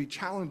will be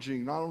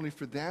challenging not only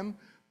for them,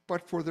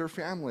 but for their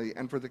family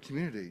and for the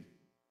community.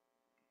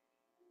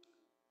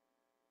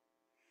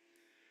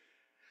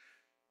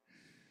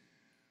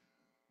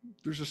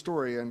 There's a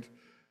story, and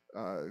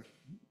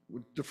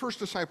the first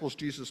disciples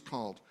Jesus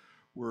called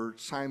were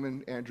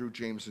Simon, Andrew,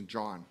 James, and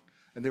John,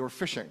 and they were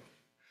fishing.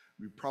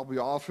 We're probably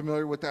all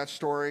familiar with that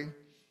story.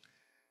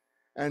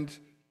 And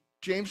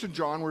James and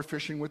John were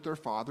fishing with their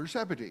father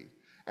Zebedee.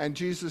 And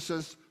Jesus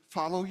says,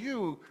 follow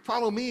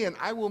me, and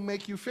I will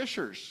make you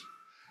fishers.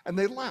 And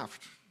they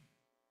left.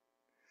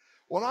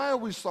 Well, I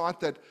always thought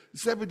that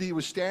Zebedee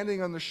was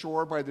standing on the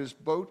shore by this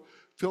boat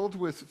filled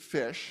with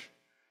fish,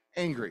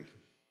 angry.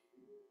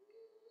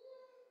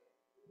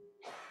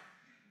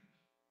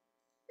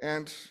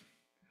 And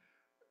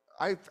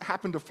I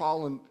happened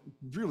to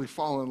really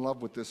fall in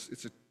love with this.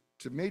 It's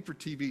a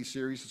made-for-TV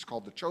series. It's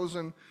called The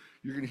Chosen.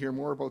 You're going to hear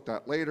more about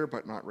that later,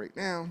 but not right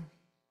now.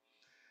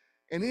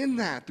 And in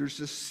that, there's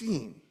this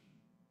scene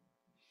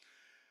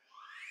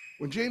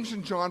when James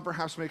and John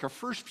perhaps make a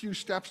first few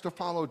steps to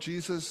follow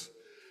Jesus,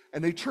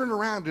 and they turn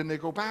around and they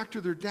go back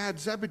to their dad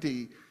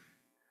Zebedee,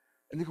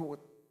 and they go,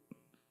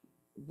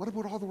 what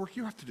about all the work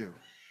you have to do?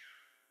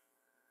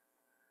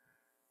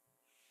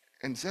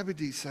 And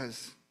Zebedee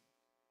says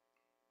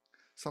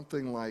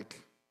something like,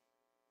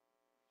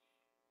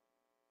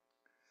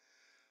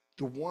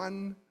 the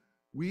one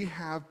we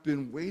have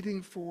been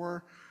waiting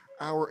for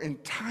our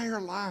entire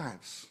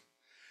lives,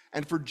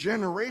 and for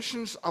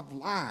generations of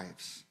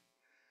lives,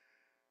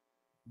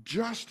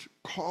 just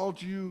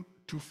called you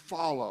to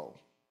follow.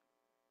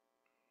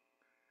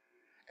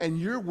 And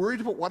you're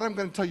worried about what I'm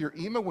going to tell your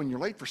Ema when you're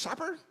late for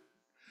supper?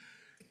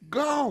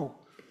 Go,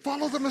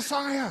 follow the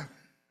Messiah.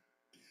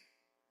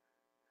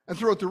 And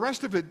throughout the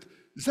rest of it,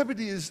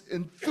 Zebedee is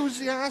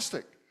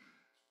enthusiastic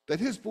that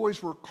his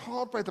boys were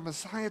called by the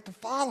Messiah to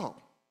follow.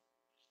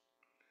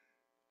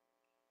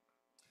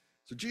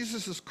 So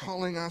Jesus is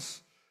calling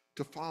us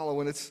to follow,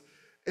 and it's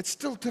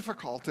still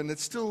difficult, and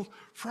it's still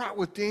fraught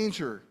with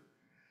danger.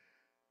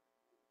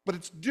 But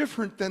it's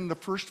different than the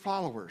first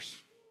followers.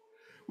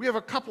 We have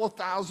a couple of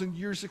thousand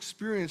years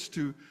experience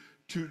to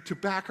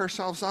back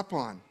ourselves up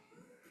on.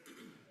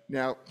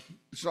 Now,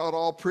 it's not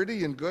all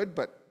pretty and good,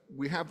 but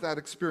we have that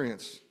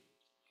experience.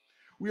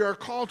 We are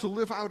called to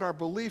live out our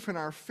belief and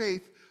our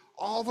faith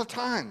all the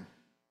time.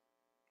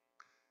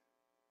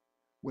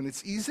 When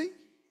it's easy,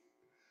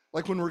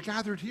 like when we're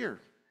gathered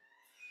here.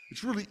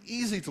 It's really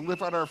easy to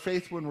live out our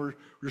faith when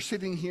we're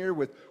sitting here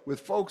with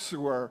folks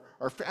who are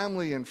our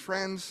family and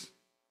friends.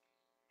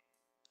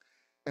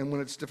 And when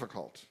it's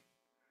difficult,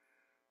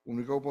 when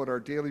we go about our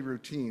daily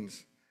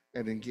routines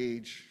and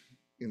engage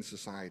in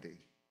society.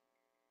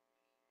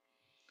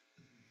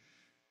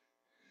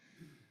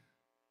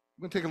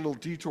 I'm going to take a little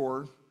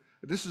detour.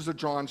 This is a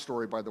John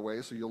story, by the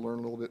way, so you'll learn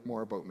a little bit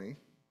more about me.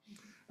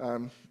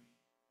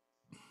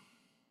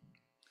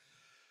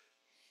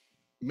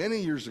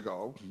 Many years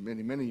ago,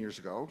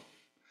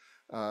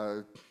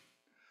 I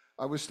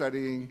was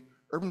studying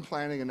urban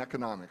planning and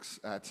economics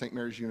at St.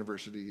 Mary's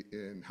University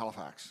in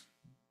Halifax.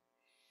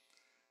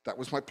 That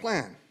was my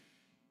plan.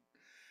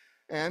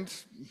 And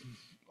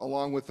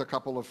along with a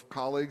couple of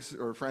colleagues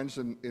or friends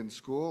in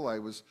school,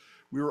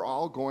 we were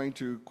all going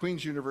to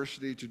Queen's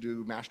University to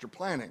do master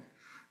planning.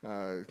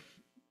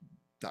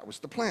 That was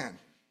the plan.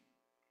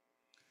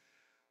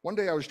 One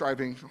day I was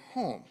driving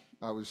home.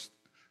 I was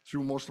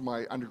through most of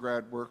my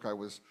undergrad work. I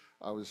was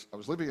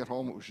living at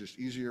home. It was just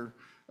easier.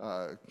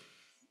 I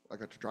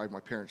got to drive my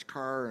parents'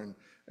 car,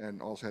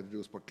 and all I had to do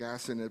was put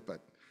gas in it.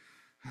 But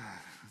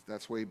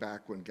that's way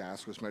back when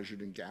gas was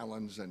measured in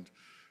gallons, and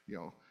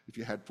if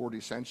you had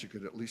 40 cents, you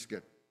could at least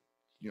get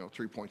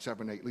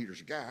 3.78 liters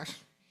of gas.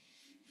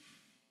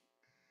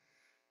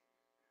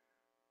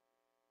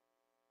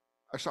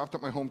 I stopped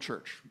at my home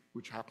church,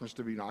 which happens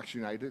to be Knox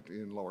United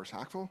in Lower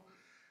Sackville,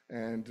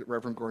 and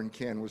Reverend Gordon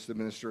Ken was the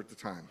minister at the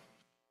time.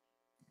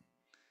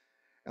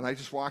 And I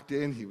just walked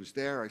in, he was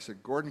there. I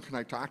said, "Gordon, can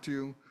I talk to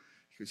you?"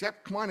 He goes,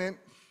 "Yep, come on in."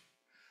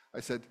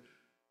 I said,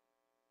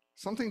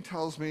 "Something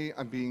tells me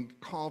I'm being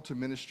called to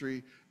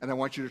ministry, and I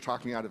want you to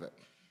talk me out of it."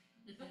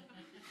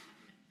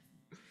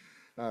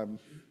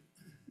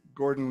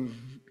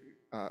 Gordon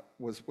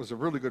was a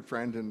really good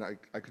friend, and I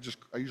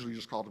usually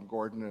just called him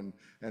Gordon,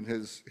 and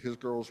his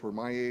girls were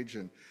my age,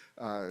 and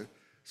I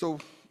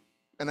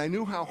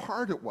knew how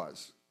hard it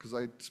was because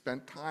I'd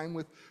spent time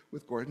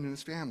with Gordon and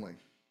his family.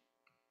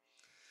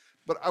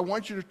 But I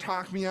want you to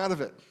talk me out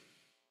of it.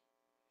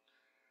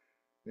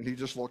 And he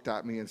just looked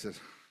at me and said,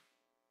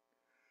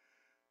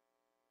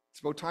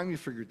 "It's about time you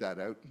figured that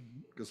out,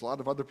 because a lot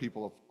of other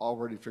people have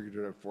already figured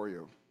it out for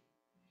you."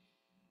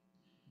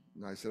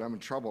 And I said, "I'm in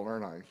trouble,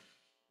 aren't I?"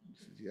 He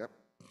said, "Yep."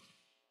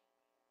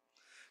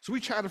 So we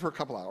chatted for a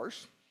couple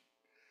hours,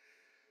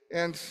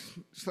 and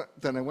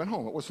then I went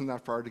home. It wasn't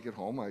that far to get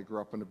home. I grew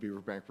up on the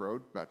Beaverbank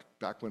Road,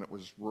 back when it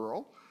was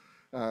rural.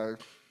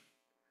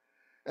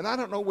 And I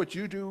don't know what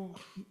you do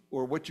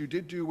or what you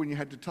did do when you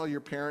had to tell your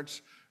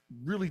parents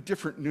really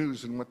different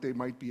news than what they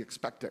might be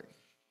expecting.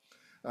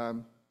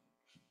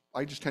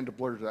 I just tend to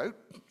blurt it out,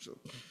 so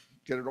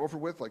get it over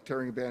with, like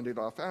tearing a Band-Aid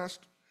off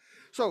fast.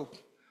 So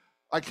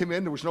I came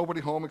in, there was nobody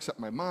home except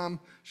my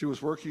mom. She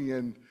was working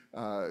in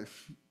a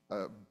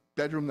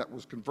bedroom that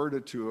was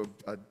converted to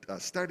a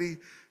study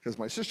because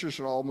my sisters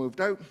had all moved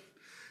out.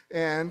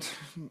 And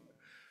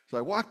so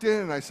I walked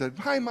in and I said,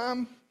 "Hi,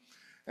 Mom."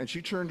 And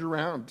she turned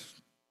around.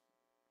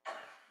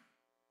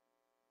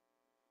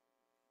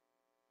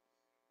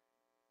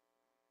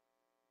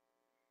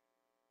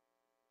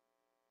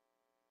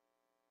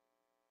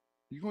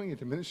 "You're going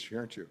into ministry,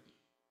 aren't you?"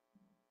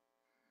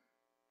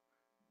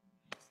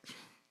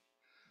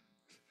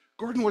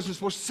 Gordon wasn't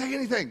supposed to say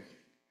anything.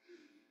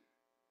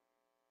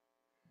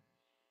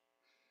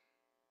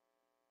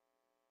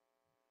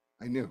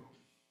 I knew.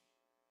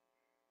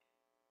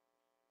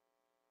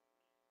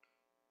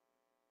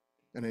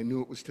 And I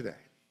knew it was today.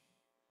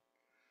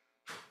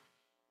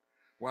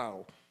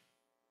 Wow.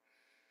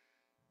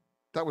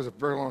 That was a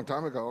very long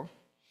time ago,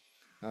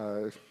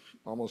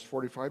 almost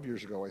 45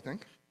 years ago, I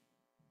think.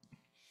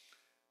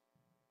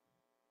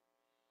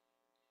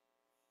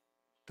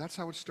 That's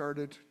how it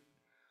started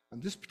on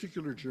this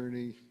particular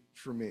journey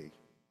for me.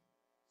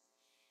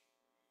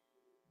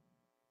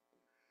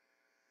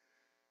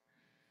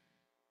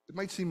 It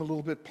might seem a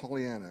little bit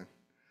Pollyanna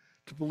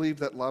to believe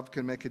that love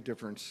can make a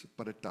difference,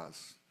 but it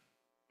does.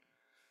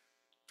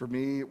 For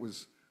me, it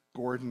was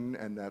Gordon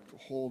and that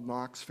whole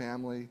Knox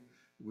family.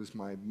 It was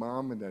my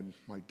mom and then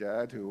my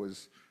dad, who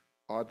was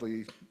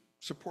oddly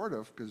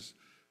supportive because,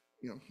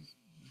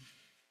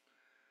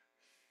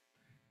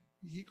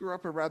 he grew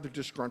up a rather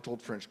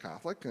disgruntled French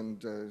Catholic,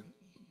 and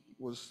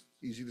was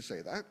easy to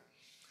say that.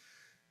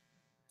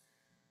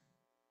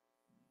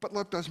 But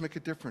love does make a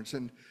difference.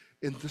 And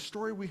in the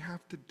story we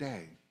have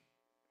today,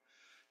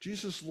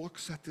 Jesus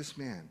looks at this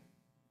man.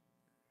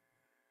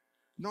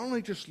 Not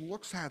only just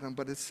looks at him,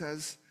 but it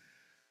says,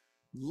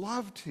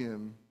 loved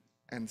him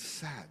and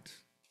said.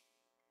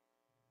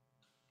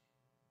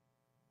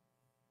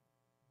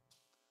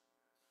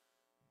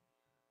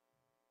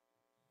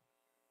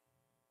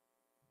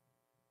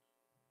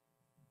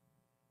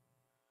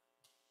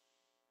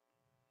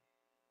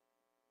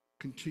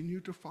 Continue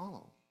to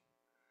follow.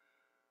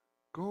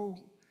 Go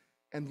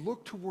and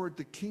look toward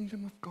the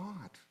kingdom of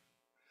God.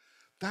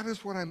 That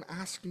is what I'm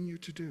asking you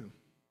to do.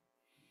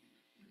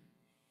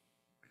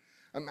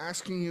 I'm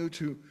asking you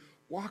to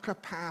walk a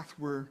path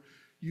where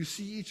you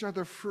see each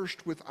other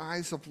first with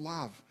eyes of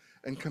love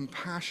and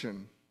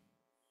compassion.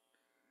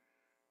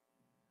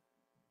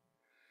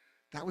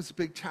 That was a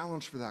big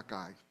challenge for that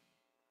guy.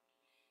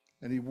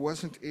 And he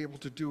wasn't able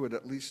to do it,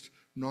 at least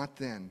not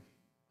then.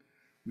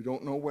 We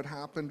don't know what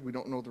happened. We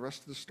don't know the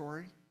rest of the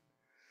story.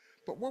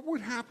 But what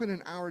would happen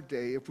in our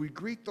day if we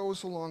greet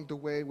those along the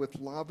way with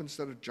love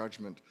instead of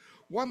judgment?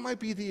 What might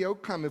be the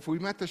outcome if we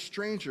met the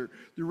stranger,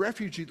 the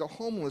refugee, the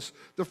homeless,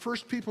 the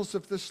first peoples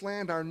of this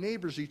land, our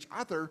neighbors, each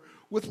other,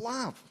 with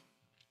love?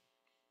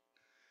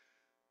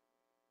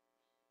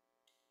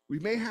 We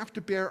may have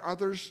to bear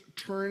others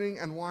turning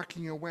and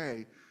walking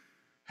away.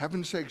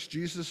 Heaven's sakes,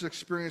 Jesus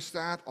experienced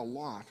that a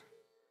lot.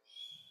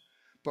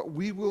 But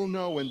we will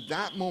know in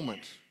that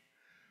moment,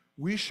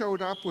 we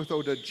showed up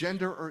without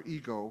agenda or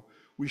ego.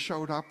 we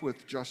showed up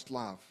with just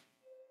love.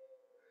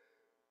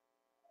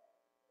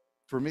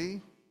 For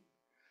me,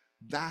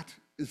 that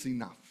is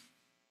enough.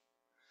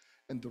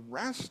 And the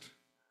rest,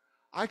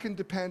 I can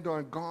depend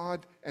on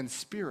God and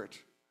Spirit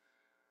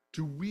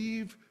to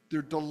weave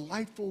their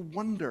delightful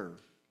wonder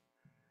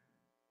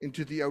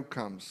into the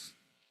outcomes.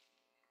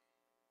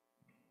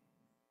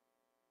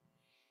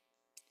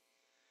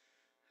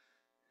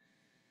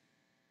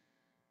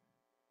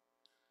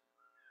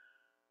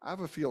 I have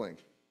a feeling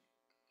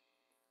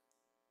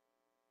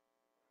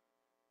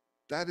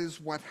that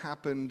is what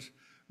happened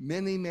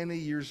many, many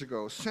years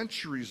ago,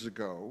 centuries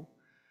ago,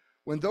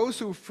 when those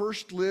who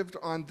first lived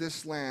on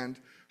this land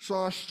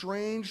saw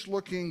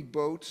strange-looking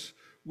boats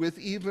with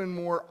even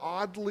more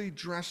oddly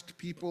dressed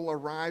people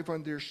arrive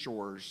on their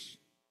shores.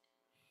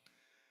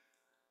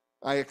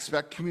 I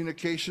expect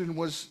communication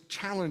was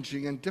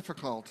challenging and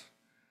difficult,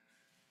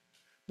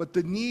 but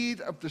the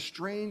need of the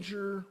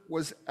stranger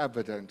was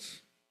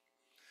evident.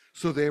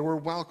 So they were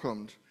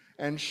welcomed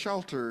and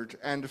sheltered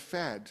and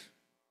fed.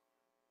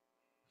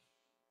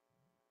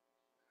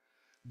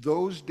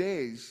 Those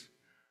days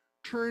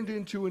turned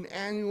into an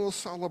annual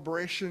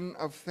celebration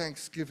of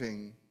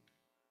Thanksgiving.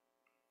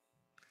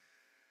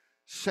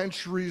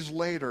 Centuries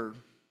later,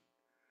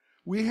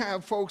 we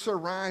have folks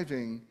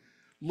arriving,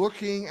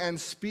 looking and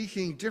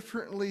speaking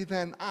differently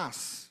than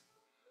us.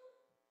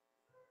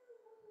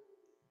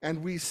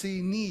 And we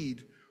see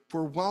need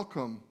for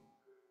welcome,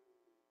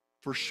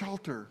 for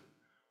shelter,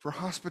 for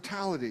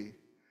hospitality,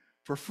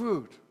 for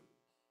food.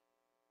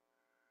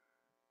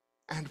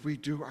 And we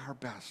do our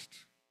best.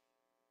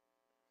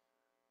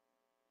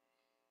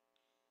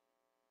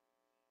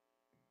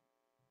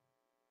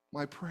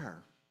 My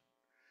prayer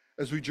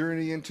as we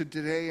journey into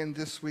today and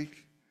this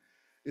week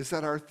is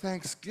that our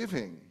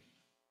Thanksgiving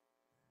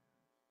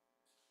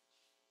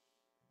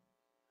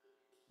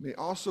may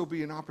also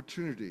be an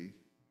opportunity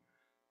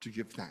to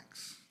give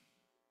thanks.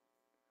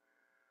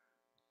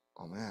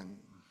 Amen.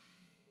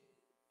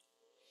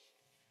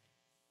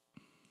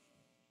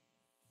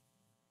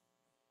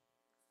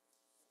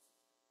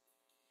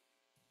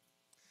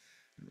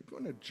 And we're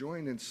going to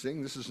join and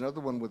sing. This is another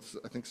one with,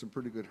 I think, some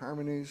pretty good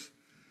harmonies.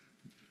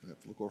 I have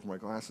to look over my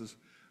glasses.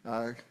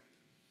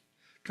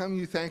 Come,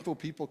 you thankful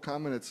people,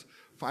 come, and it's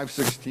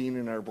 5:16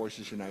 in our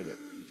Voices United.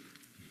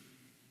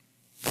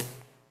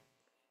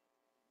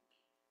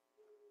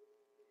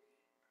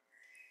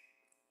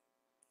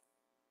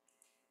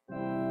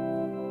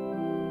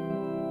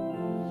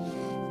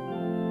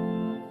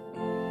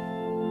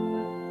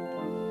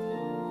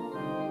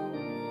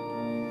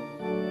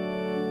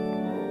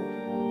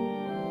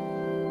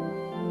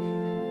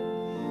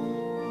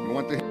 You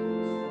want the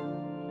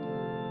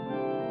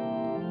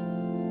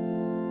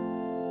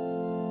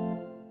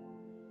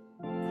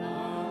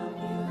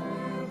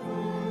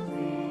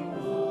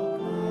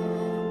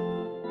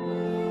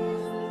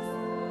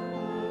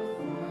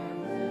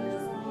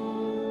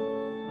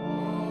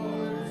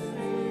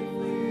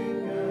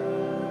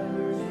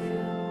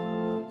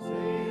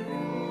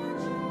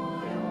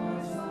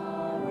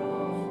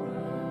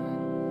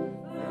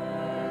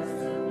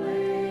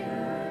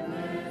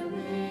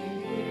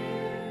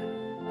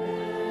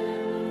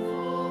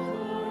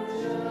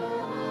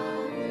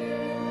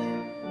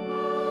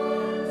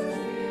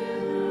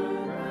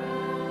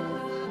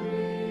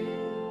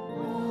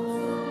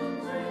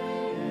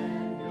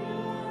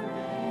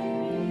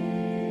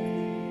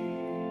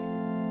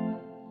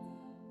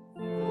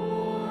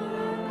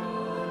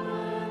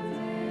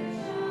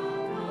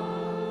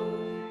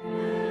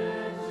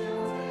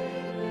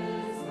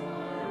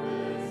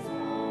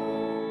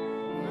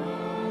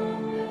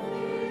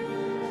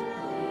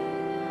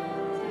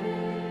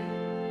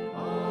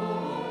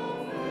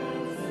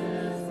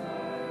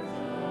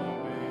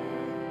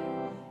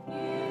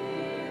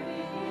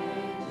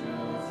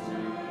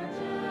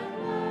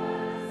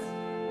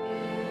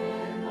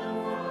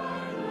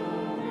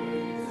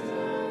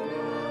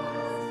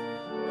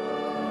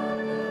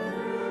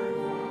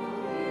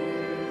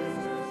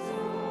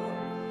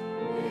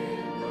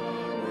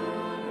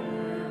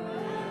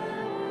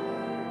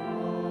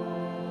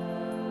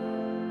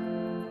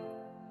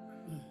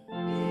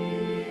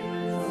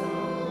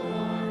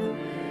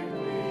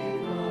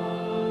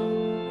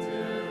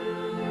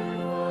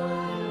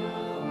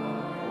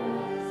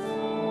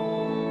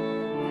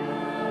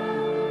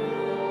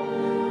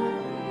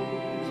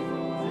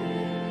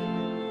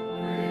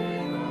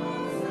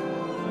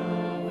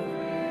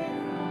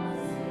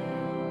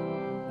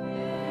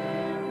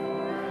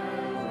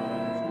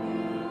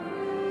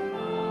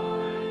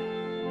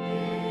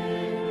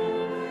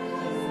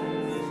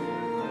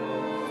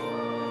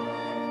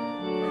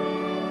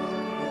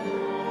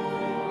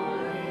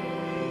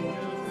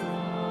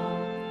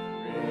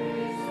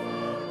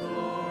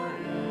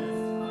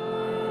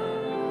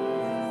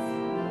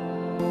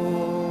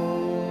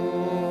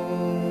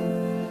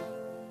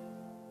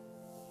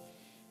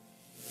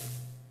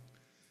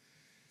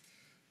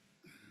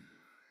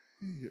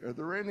Are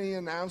there any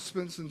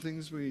announcements and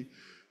things we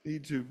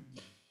need to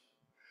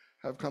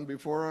have come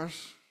before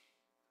us?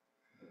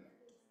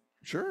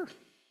 Sure.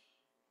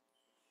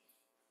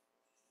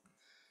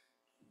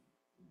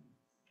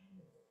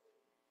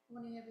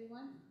 Morning,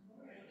 everyone.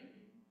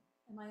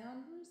 Am I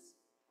on, Bruce?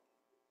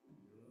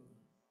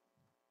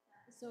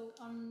 So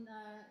on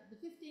the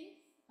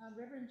 15th,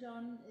 Reverend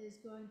John is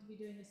going to be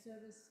doing a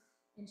service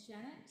in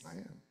Shanix. I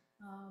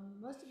am.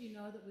 Most of you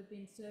know that we've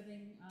been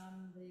serving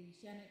the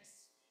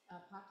Shanix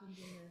Parkland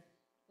in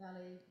the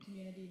Valley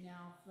community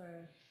now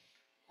for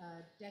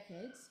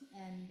decades,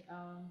 and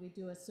we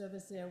do a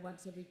service there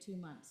once every 2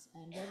 months.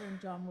 And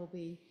Reverend John will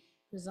be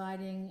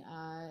presiding.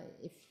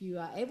 If you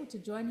are able to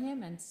join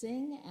him and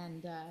sing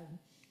and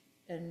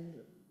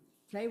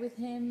pray with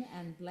him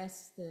and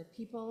bless the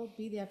people,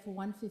 be there for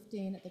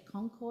 1:15 at the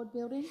Concord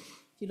building.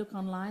 If you look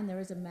online,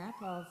 there is a map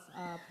of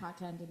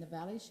Parkland in the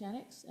Valley,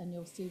 Shanix, and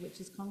you'll see which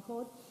is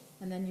Concord.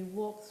 And then you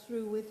walk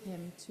through with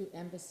him to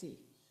Embassy.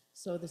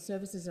 So the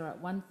services are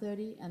at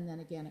 1:30 and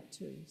then again at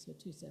 2, so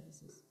 2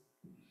 services.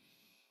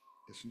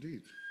 Yes,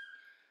 indeed.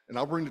 And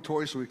I'll bring the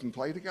toys so we can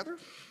play together.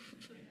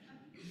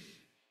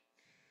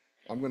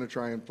 I'm going to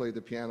try and play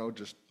the piano,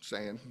 just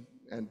saying.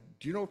 And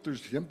do you know if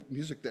there's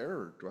music there,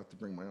 or do I have to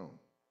bring my own?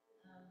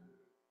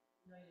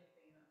 No, you didn't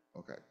bring it up.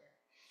 Okay.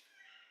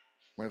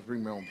 Might have to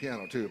bring my own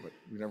piano too, but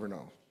we never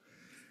know.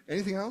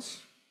 Anything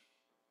else?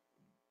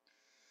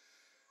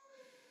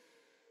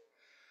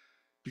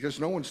 Because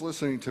no one's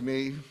listening to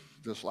me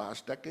this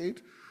last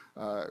decade,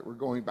 we're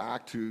going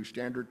back to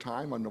standard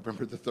time on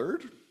November the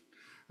 3rd.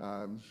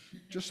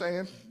 Just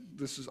saying,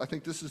 I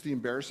think this is the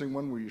embarrassing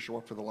one where you show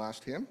up for the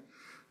last hymn,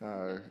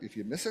 if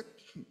you miss it.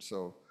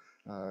 So,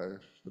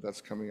 but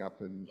that's coming up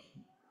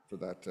for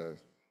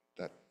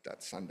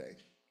that Sunday.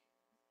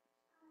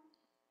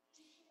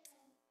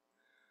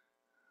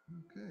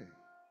 Okay.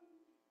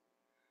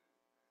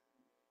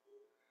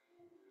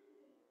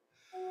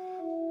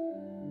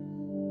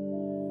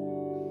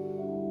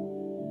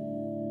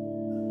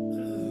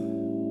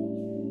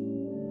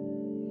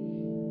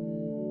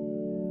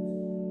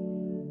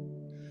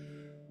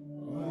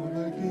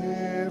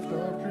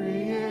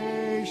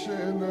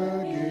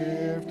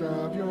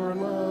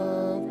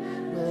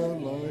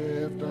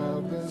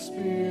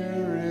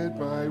 Spirit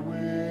by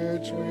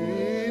which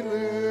we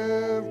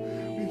live,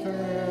 we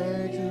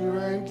thank you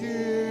and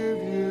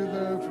give you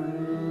the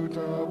fruit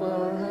of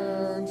our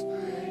hands.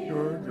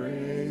 Your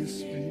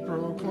grace be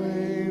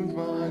proclaimed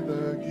by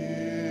the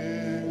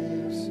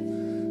gifts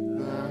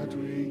that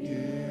we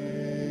give.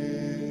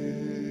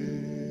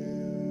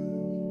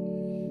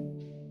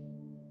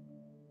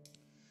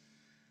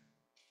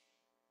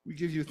 We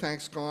give you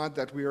thanks, God,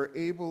 that we are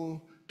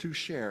able to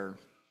share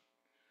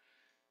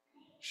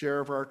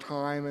of our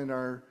time and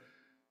our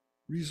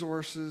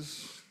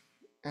resources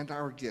and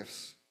our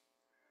gifts.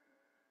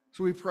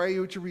 So we pray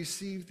you to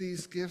receive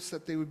these gifts,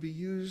 that they would be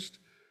used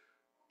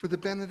for the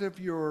benefit of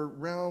your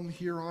realm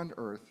here on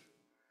earth,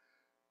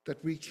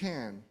 that we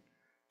can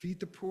feed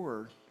the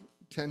poor,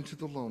 tend to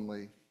the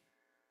lonely,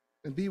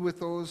 and be with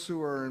those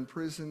who are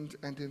imprisoned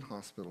and in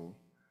hospital.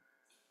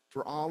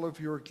 For all of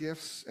your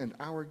gifts and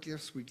our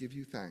gifts, we give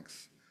you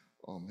thanks.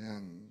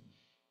 Amen.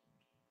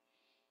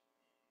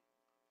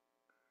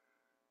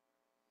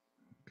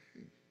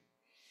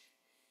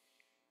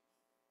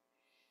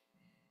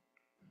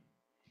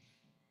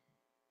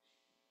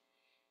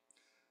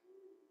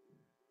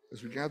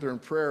 As we gather in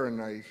prayer,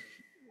 and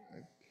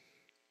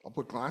I'll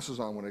put glasses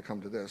on when I come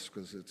to this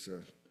because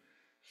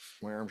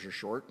my arms are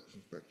short,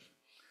 but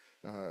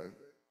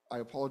I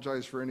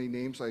apologize for any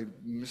names I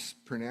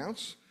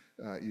mispronounce.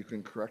 You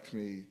can correct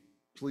me,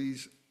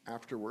 please,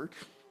 afterward.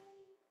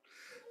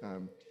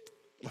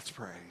 Let's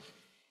pray.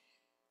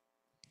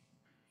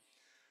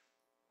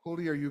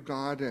 Holy are you,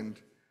 God, and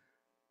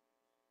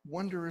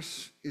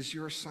wondrous is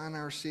your Son,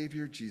 our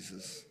Savior,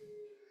 Jesus.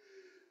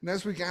 And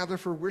as we gather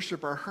for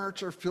worship, our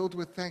hearts are filled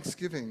with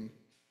thanksgiving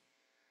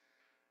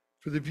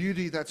for the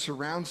beauty that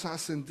surrounds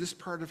us in this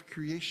part of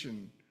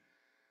creation,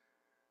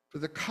 for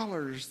the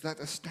colors that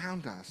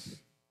astound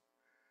us.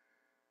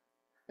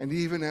 And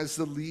even as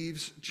the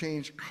leaves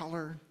change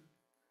color,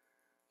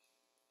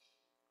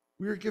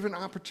 we are given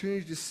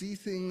opportunity to see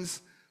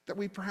things that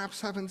we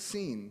perhaps haven't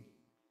seen.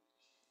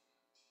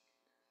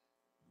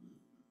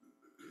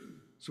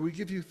 So we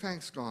give you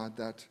thanks, God,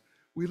 that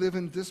we live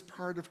in this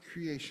part of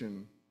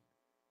creation.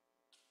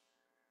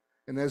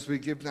 And as we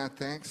give that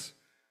thanks,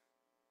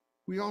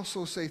 we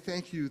also say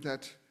thank you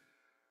that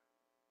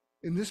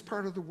in this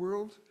part of the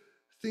world,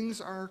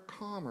 things are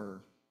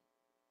calmer.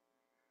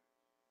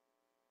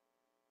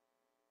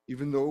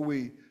 Even though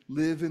we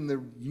live in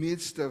the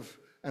midst of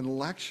an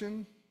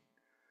election,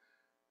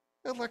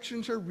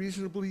 elections are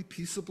reasonably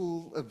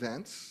peaceable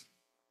events.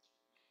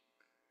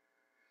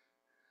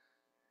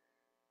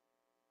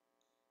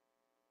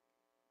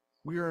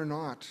 We are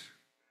not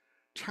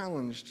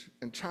challenged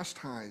and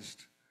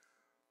chastised,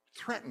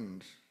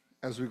 threatened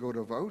as we go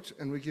to vote,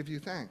 and we give you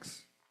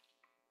thanks.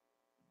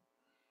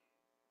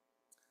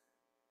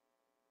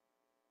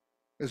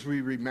 As we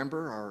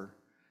remember our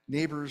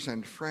neighbors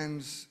and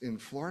friends in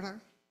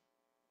Florida,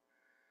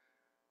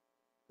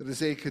 that as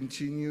they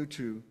continue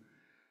to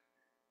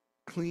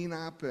clean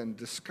up and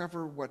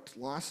discover what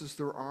losses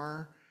there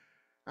are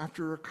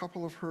after a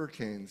couple of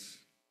hurricanes,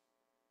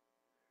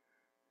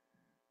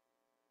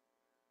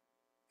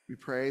 We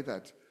pray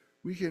that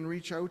we can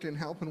reach out and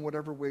help in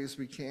whatever ways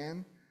we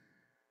can,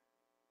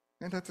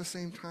 and at the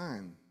same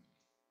time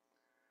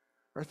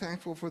are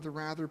thankful for the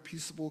rather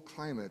peaceable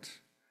climate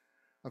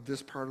of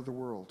this part of the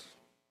world.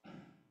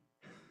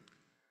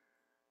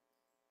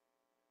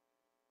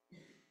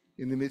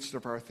 In the midst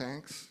of our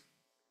thanks,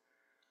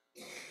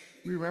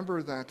 we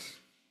remember that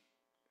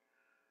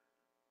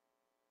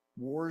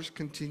wars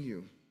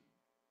continue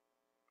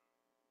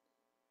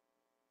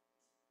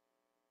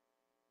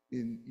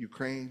in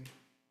Ukraine,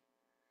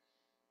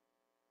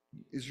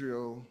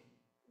 Israel,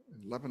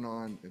 and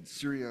Lebanon, and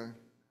Syria.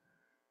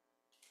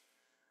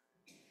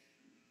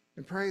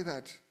 And pray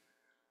that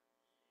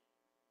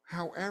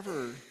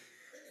however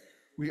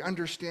we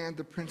understand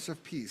the Prince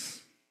of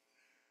Peace,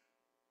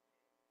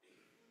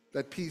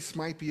 that peace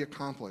might be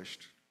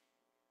accomplished.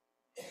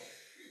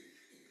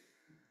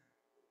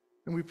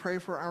 And we pray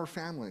for our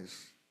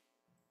families,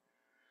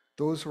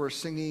 those who are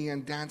singing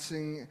and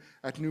dancing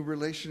at new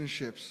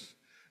relationships,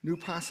 new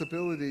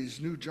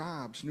possibilities, new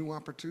jobs, new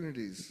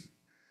opportunities,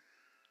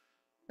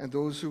 and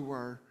those who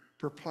are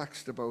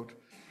perplexed about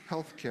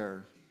health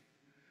care,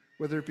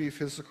 whether it be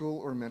physical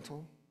or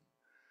mental,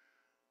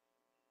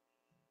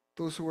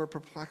 those who are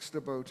perplexed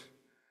about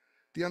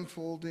the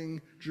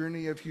unfolding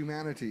journey of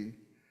humanity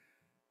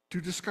to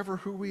discover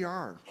who we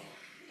are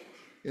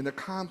in the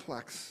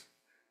complex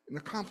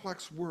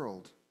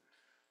world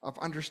of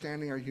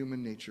understanding our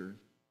human nature.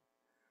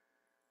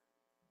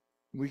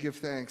 We give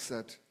thanks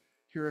that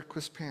here at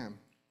Quispam,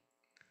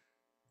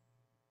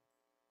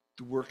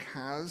 the work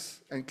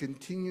has and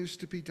continues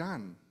to be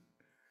done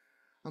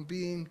on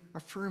being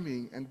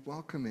affirming and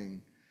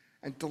welcoming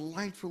and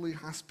delightfully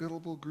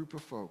hospitable group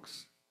of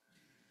folks.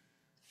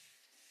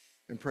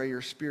 And pray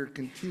your Spirit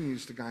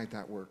continues to guide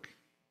that work.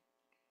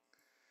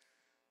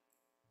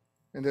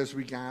 And as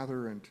we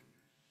gather and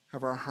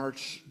have our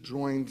hearts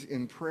joined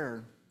in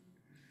prayer,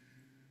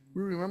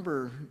 we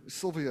remember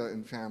Sylvia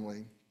and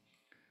family,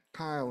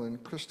 Kyle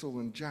and Crystal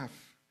and Jeff,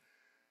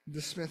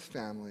 the Smith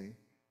family,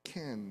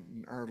 Ken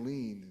and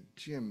Arlene,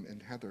 Jim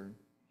and Heather,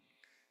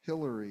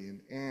 Hillary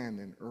and Ann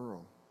and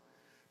Earl,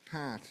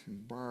 Pat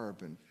and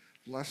Barb and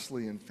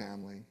Leslie and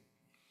family,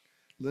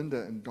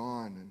 Linda and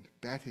Dawn and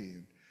Betty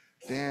and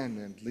Dan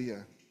and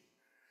Leah,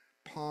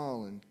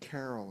 Paul and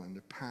Carol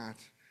and Pat,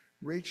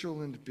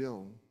 Rachel and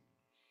Bill,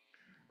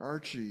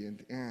 Archie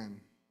and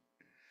Ann,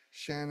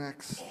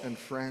 Shanex and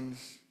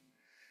friends,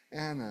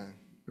 Anna,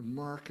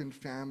 Mark and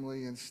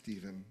family, and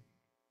Stephen.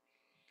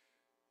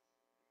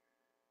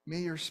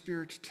 May your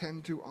Spirit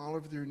tend to all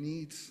of their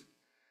needs,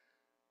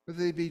 whether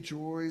they be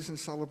joys and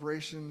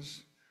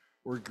celebrations,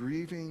 or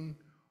grieving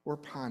or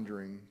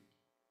pondering.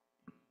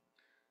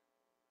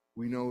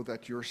 We know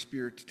that your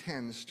Spirit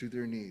tends to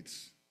their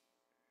needs.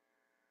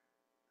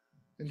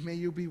 And may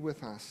you be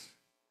with us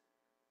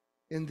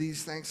in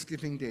these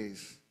Thanksgiving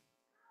days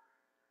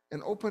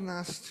and open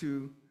us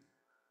to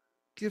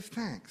give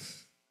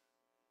thanks.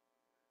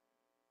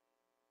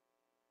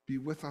 Be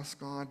with us,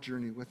 God,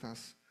 journey with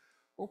us.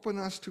 Open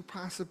us to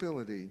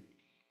possibility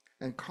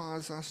and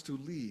cause us to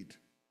lead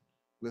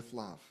with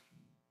love.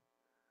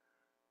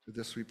 For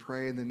this we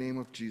pray in the name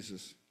of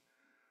Jesus,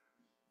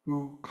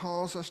 who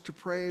calls us to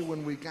pray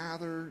when we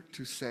gather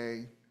to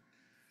say,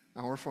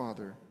 Our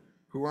Father,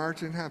 who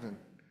art in heaven,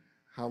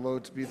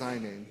 hallowed be thy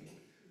name.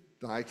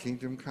 Thy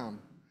kingdom come.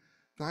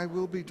 Thy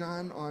will be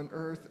done on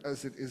earth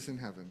as it is in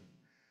heaven.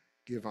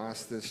 Give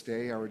us this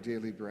day our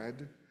daily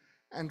bread,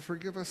 and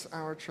forgive us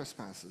our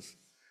trespasses,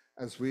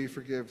 as we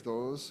forgive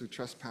those who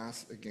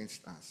trespass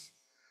against us.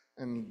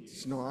 And lead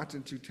us not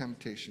into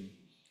temptation,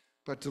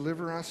 but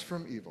deliver us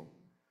from evil.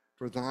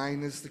 For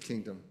thine is the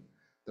kingdom,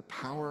 the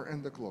power,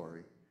 and the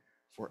glory,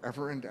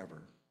 forever and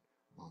ever.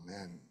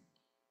 Amen.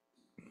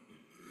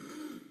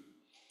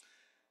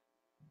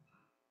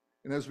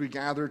 And as we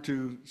gather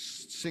to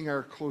sing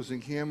our closing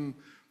hymn,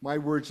 my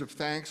words of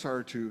thanks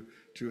are to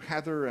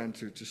Heather and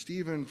to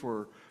Stephen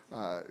for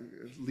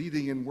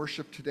leading in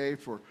worship today,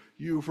 for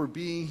you for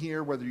being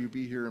here, whether you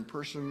be here in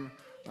person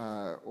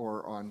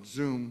or on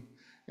Zoom.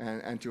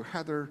 And to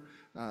Heather,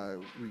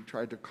 we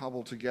tried to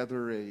cobble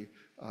together a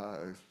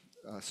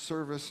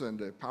service and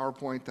a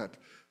PowerPoint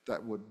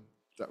that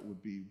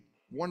would be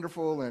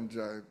wonderful,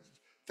 and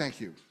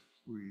thank you.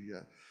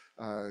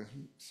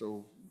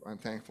 So I'm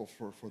thankful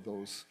for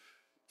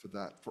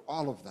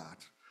all of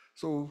that.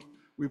 So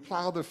we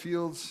plow the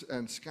fields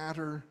and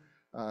scatter.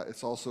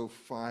 It's also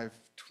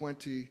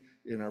 5:20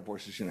 in our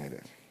Voices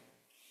United.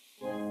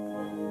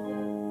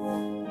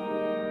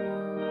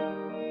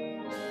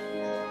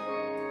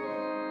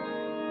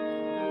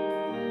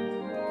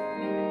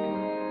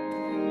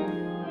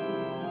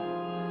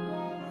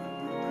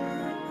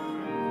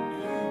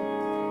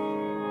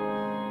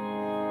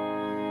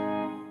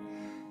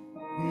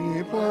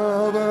 We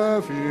plow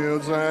the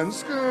fields and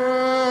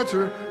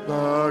scatter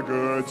the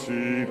good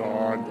seed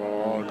on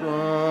the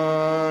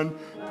ground,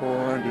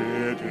 for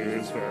it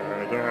is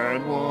fed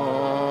and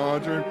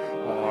watered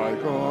by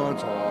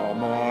God's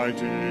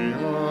almighty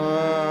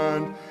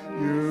hand.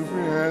 You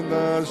fed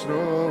the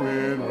snow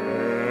in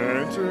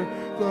winter,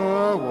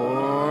 the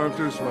warm warmth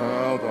to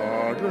swell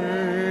the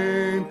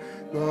grain,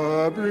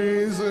 the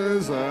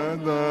breezes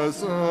and the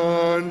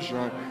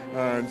sunshine,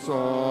 and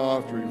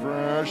soft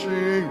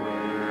refreshing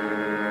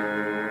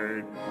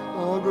rain.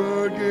 All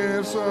good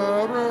gifts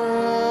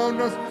around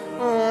us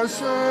are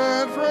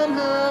sent from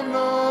heaven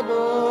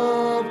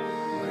above.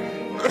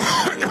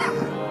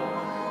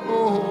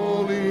 O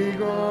holy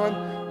God,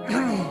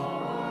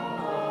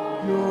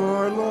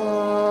 your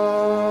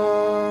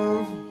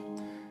love.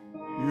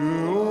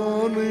 You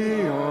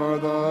only are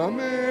the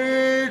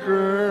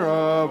maker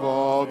of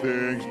all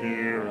things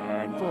near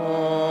and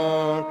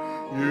far.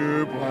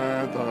 You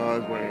plant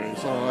the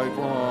wayside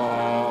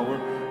flower.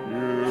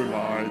 You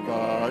light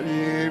the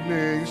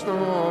evening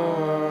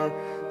star.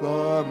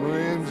 The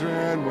winds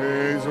and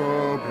waves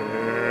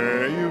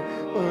obey you,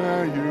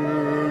 where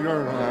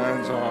your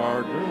hands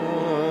are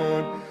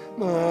good.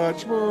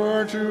 Much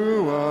more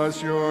to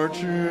us, your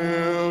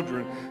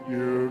children,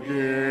 you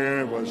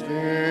give us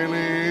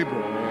daily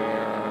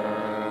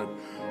bread.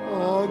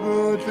 All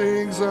good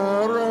things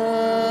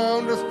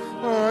around us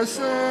are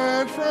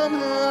sent from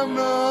heaven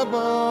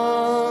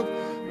above.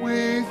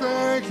 We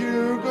thank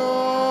you,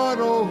 God,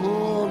 O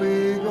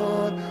holy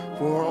God,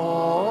 for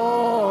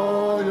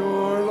all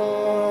your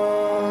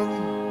love.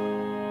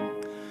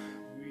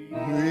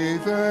 We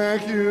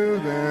thank you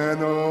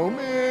then, O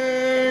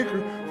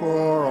Maker,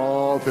 for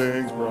all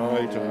things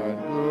bright and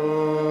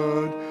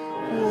good,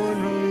 for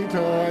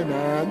time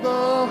and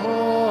the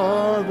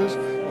harvest,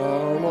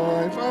 our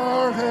life,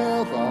 our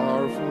health,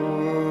 our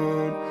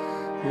food.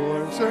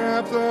 For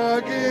accept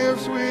the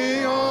gifts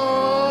we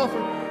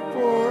offer,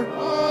 for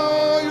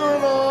all your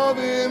love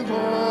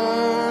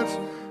imparts,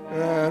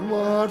 and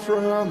what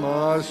from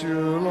us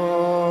you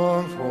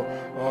long for,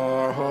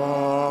 our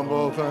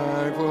humble,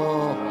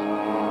 thankful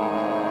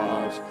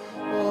hearts.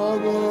 All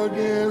good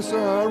gifts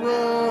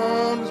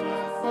around us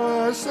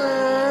are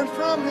sent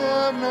from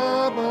heaven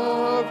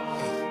above.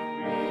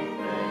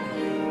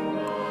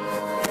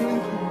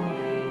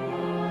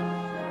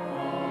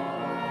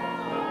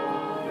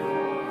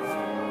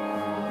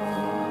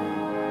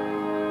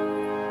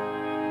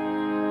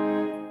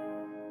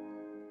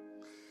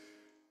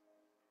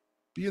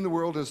 Be in the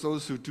world as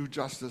those who do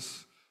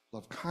justice,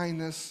 love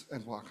kindness,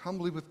 and walk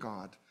humbly with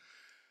God.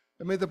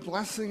 And may the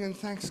blessing and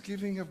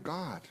thanksgiving of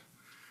God,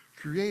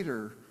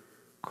 Creator,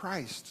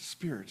 Christ,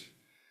 Spirit,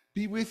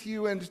 be with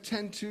you and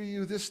tend to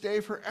you this day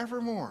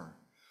forevermore.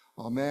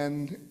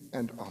 Amen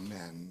and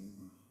amen.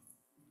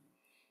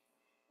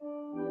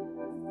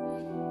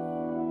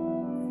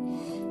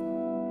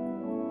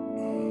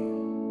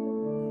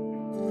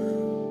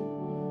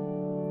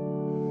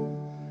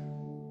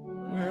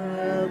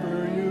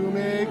 Wherever you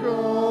may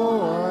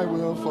go, I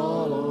will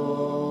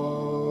follow,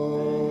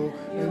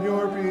 and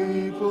your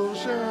people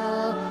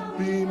shall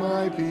be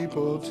my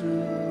people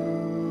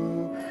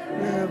too.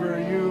 Wherever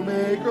you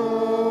may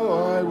go,